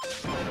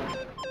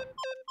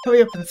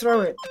 Hurry up and throw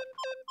it.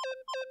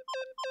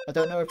 I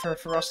don't know if her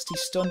ferocity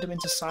stunned him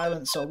into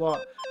silence or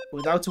what, but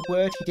without a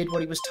word he did what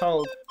he was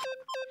told.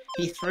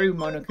 He threw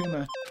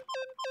Monokuma,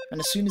 and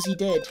as soon as he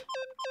did...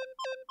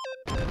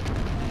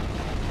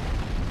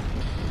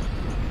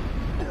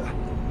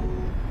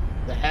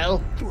 The hell?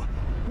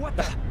 What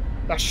the?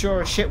 That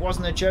sure as shit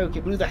wasn't a joke,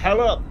 it blew the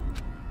hell up!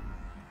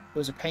 There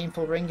was a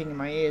painful ringing in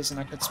my ears and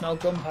I could smell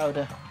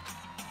gunpowder.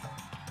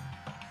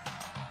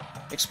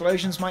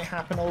 Explosions might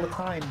happen all the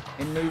time,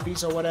 in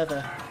movies or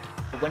whatever,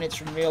 but when it's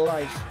from real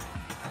life,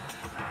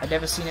 I'd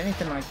never seen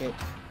anything like it.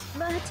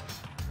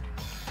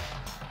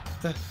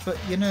 But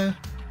you know,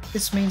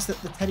 this means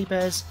that the teddy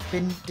bear's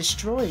been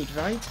destroyed,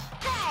 right?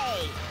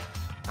 Hey!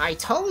 I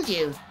told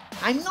you,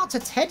 I'm not a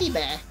teddy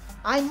bear.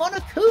 I'm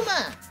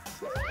Monokuma!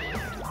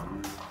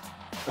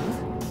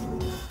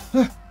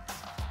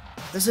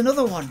 There's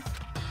another one!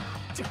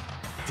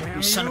 Damn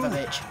You son of a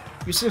bitch.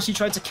 You seriously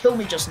tried to kill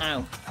me just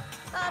now.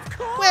 Of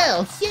course!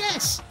 Well,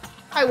 yes.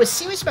 I was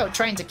serious about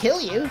trying to kill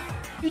you.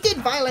 You did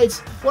violate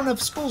one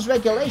of school's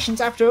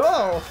regulations after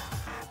all.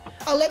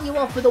 I'll let you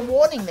off with a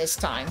warning this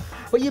time,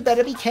 but you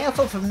better be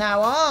careful from now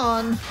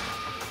on.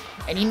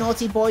 Any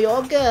naughty boy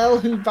or girl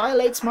who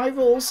violates my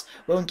rules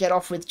won't get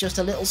off with just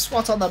a little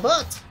swat on the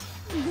butt.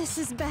 This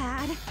is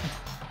bad.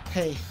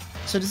 Hey,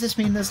 so does this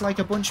mean there's like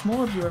a bunch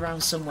more of you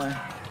around somewhere?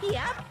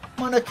 Yep.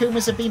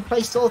 Monokumas have been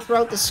placed all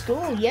throughout the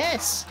school,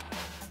 yes.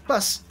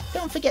 Plus,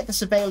 don't forget the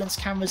surveillance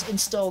cameras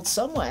installed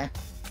somewhere.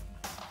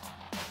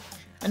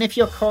 And if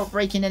you're caught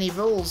breaking any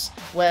rules,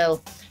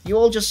 well, you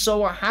all just saw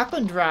what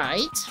happened, right?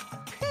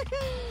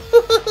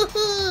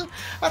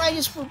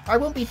 And I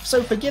won't be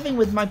so forgiving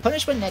with my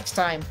punishment next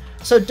time,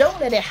 so don't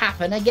let it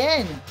happen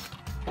again.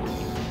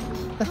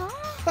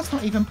 That's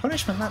not even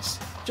punishment, that's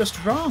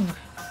just wrong.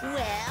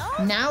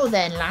 Well? Now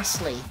then,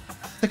 lastly,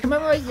 to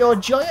commemorate your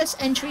joyous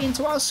entry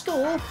into our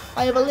school,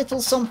 I have a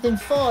little something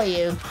for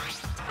you.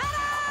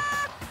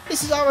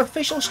 This is our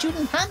official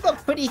student handbook.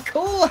 Pretty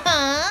cool,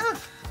 huh?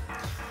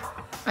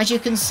 As you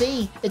can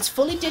see, it's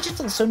fully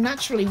digital, so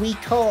naturally we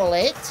call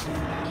it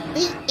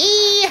the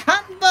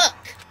E-Handbook.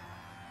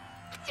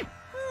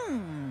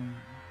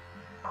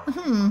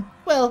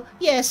 Well,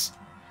 yes.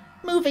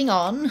 Moving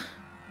on.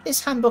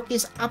 This handbook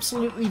is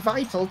absolutely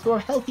vital to a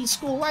healthy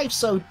school life,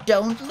 so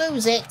don't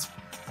lose it.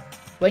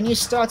 When you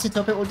start it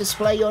up, it will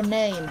display your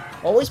name.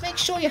 Always make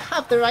sure you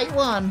have the right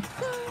one.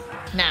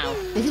 Now,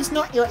 this is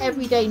not your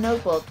everyday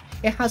notebook.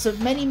 It has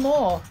many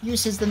more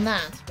uses than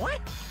that. What?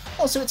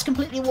 Also, it's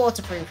completely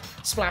waterproof.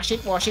 Splash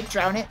it, wash it,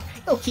 drown it,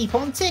 it'll keep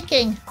on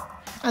ticking.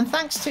 And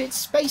thanks to its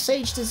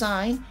space-age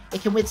design,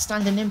 it can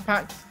withstand an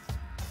impact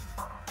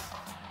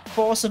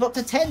force of up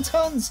to 10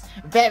 tons.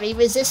 Very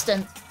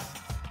resistant.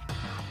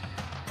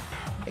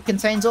 It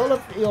contains all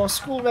of your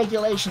school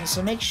regulations,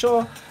 so make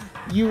sure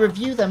you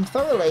review them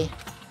thoroughly.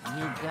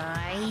 You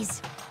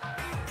guys?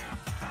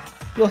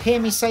 You'll hear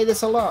me say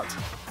this a lot,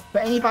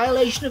 but any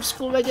violation of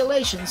school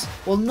regulations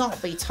will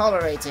not be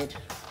tolerated.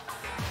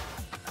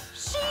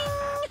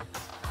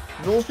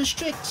 Rules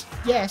restrict,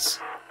 yes,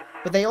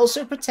 but they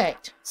also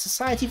protect.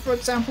 Society, for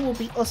example, will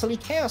be utterly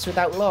chaos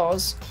without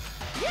laws.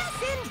 Yes,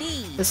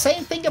 indeed! The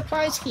same thing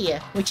applies here,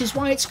 which is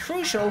why it's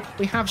crucial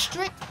we have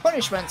strict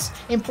punishments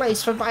in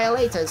place for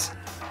violators.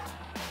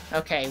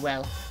 Okay,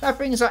 well, that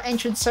brings our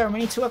entrance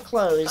ceremony to a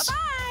close.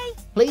 Bye-bye!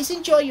 Please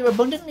enjoy your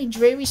abundantly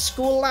dreary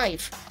school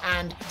life,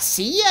 and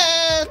see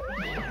ya!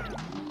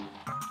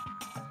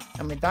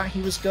 And with that,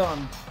 he was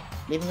gone,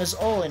 leaving us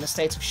all in a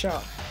state of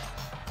shock.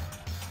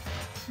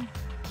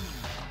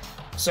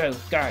 So,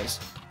 guys,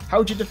 how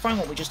would you define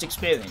what we just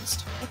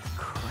experienced?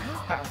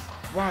 How?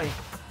 Why?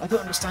 I don't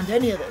understand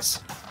any of this.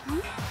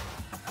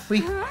 We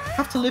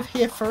have to live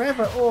here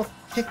forever or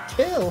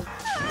kill.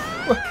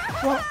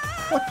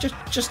 What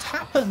just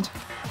happened?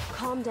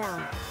 Calm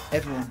down.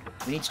 Everyone,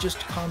 we need to just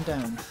calm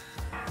down.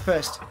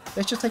 First,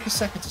 let's just take a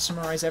second to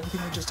summarize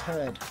everything we just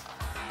heard.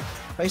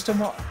 Based on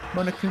what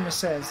Monokuma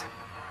says,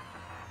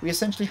 we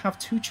essentially have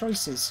two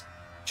choices.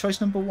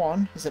 Choice number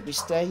one is that we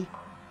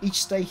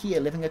each stay here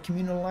living a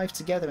communal life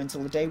together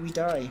until the day we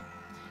die.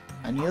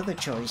 And the other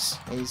choice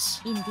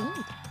is...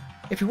 Indeed.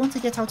 If we want to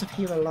get out of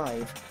here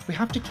alive, we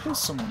have to kill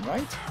someone,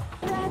 right?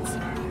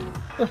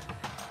 That's...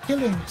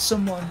 Killing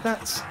someone,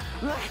 that's...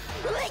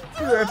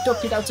 We were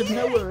abducted out of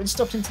nowhere and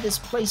stuffed into this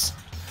place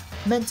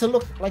meant to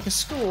look like a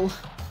school.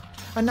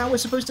 And now we're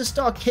supposed to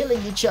start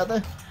killing each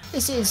other.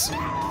 This is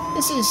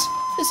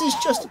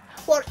just...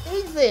 What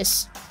is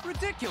this?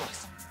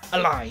 Ridiculous. A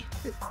lie.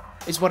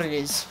 Is what it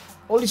is.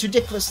 All these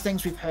ridiculous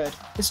things we've heard.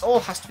 This all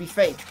has to be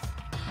fake.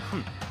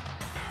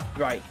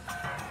 Right.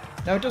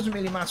 Now it doesn't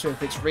really matter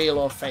if it's real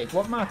or fake.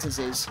 What matters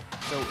is...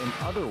 So, in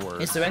other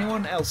words... Is there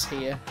anyone else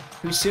here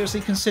who's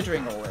seriously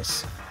considering all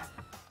this?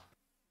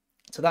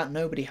 To that,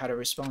 nobody had a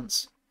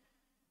response.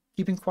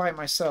 Keeping quiet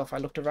myself, I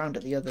looked around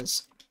at the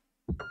others.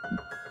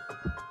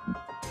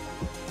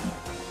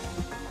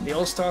 They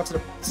all stared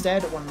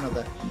at one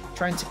another,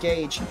 trying to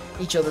gauge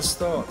each other's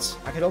thoughts.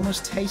 I could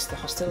almost taste the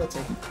hostility.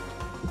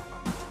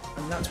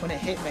 And that's when it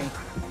hit me.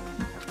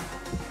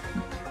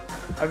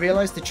 I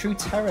realised the true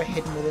terror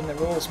hidden within the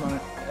rules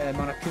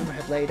Monokuma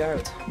had laid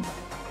out.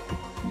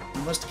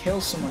 You must kill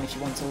someone if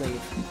you want to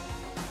leave.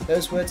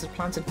 Those words had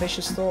planted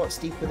vicious thoughts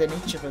deep within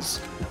each of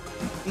us.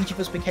 Each of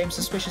us became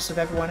suspicious of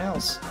everyone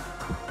else.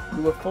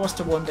 We were forced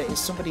to wonder, is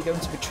somebody going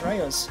to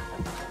betray us?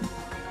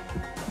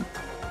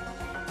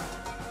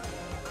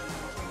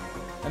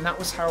 And that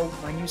was how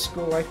my new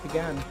school life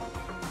began.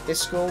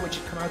 This school which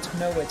had come out of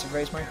nowhere to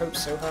raise my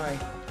hopes so high.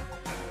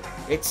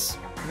 It's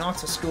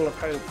not a school of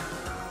hope.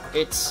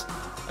 It's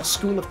a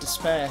school of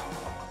despair.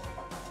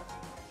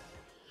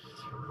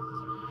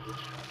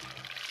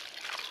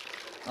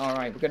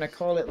 Alright, we're going to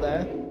call it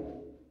there.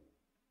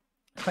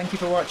 Thank you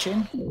for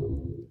watching.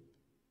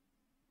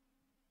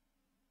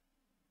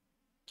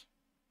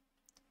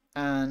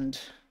 And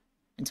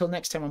until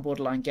next time on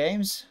Borderline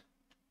Games,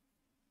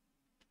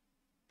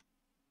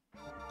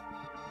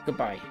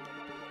 goodbye.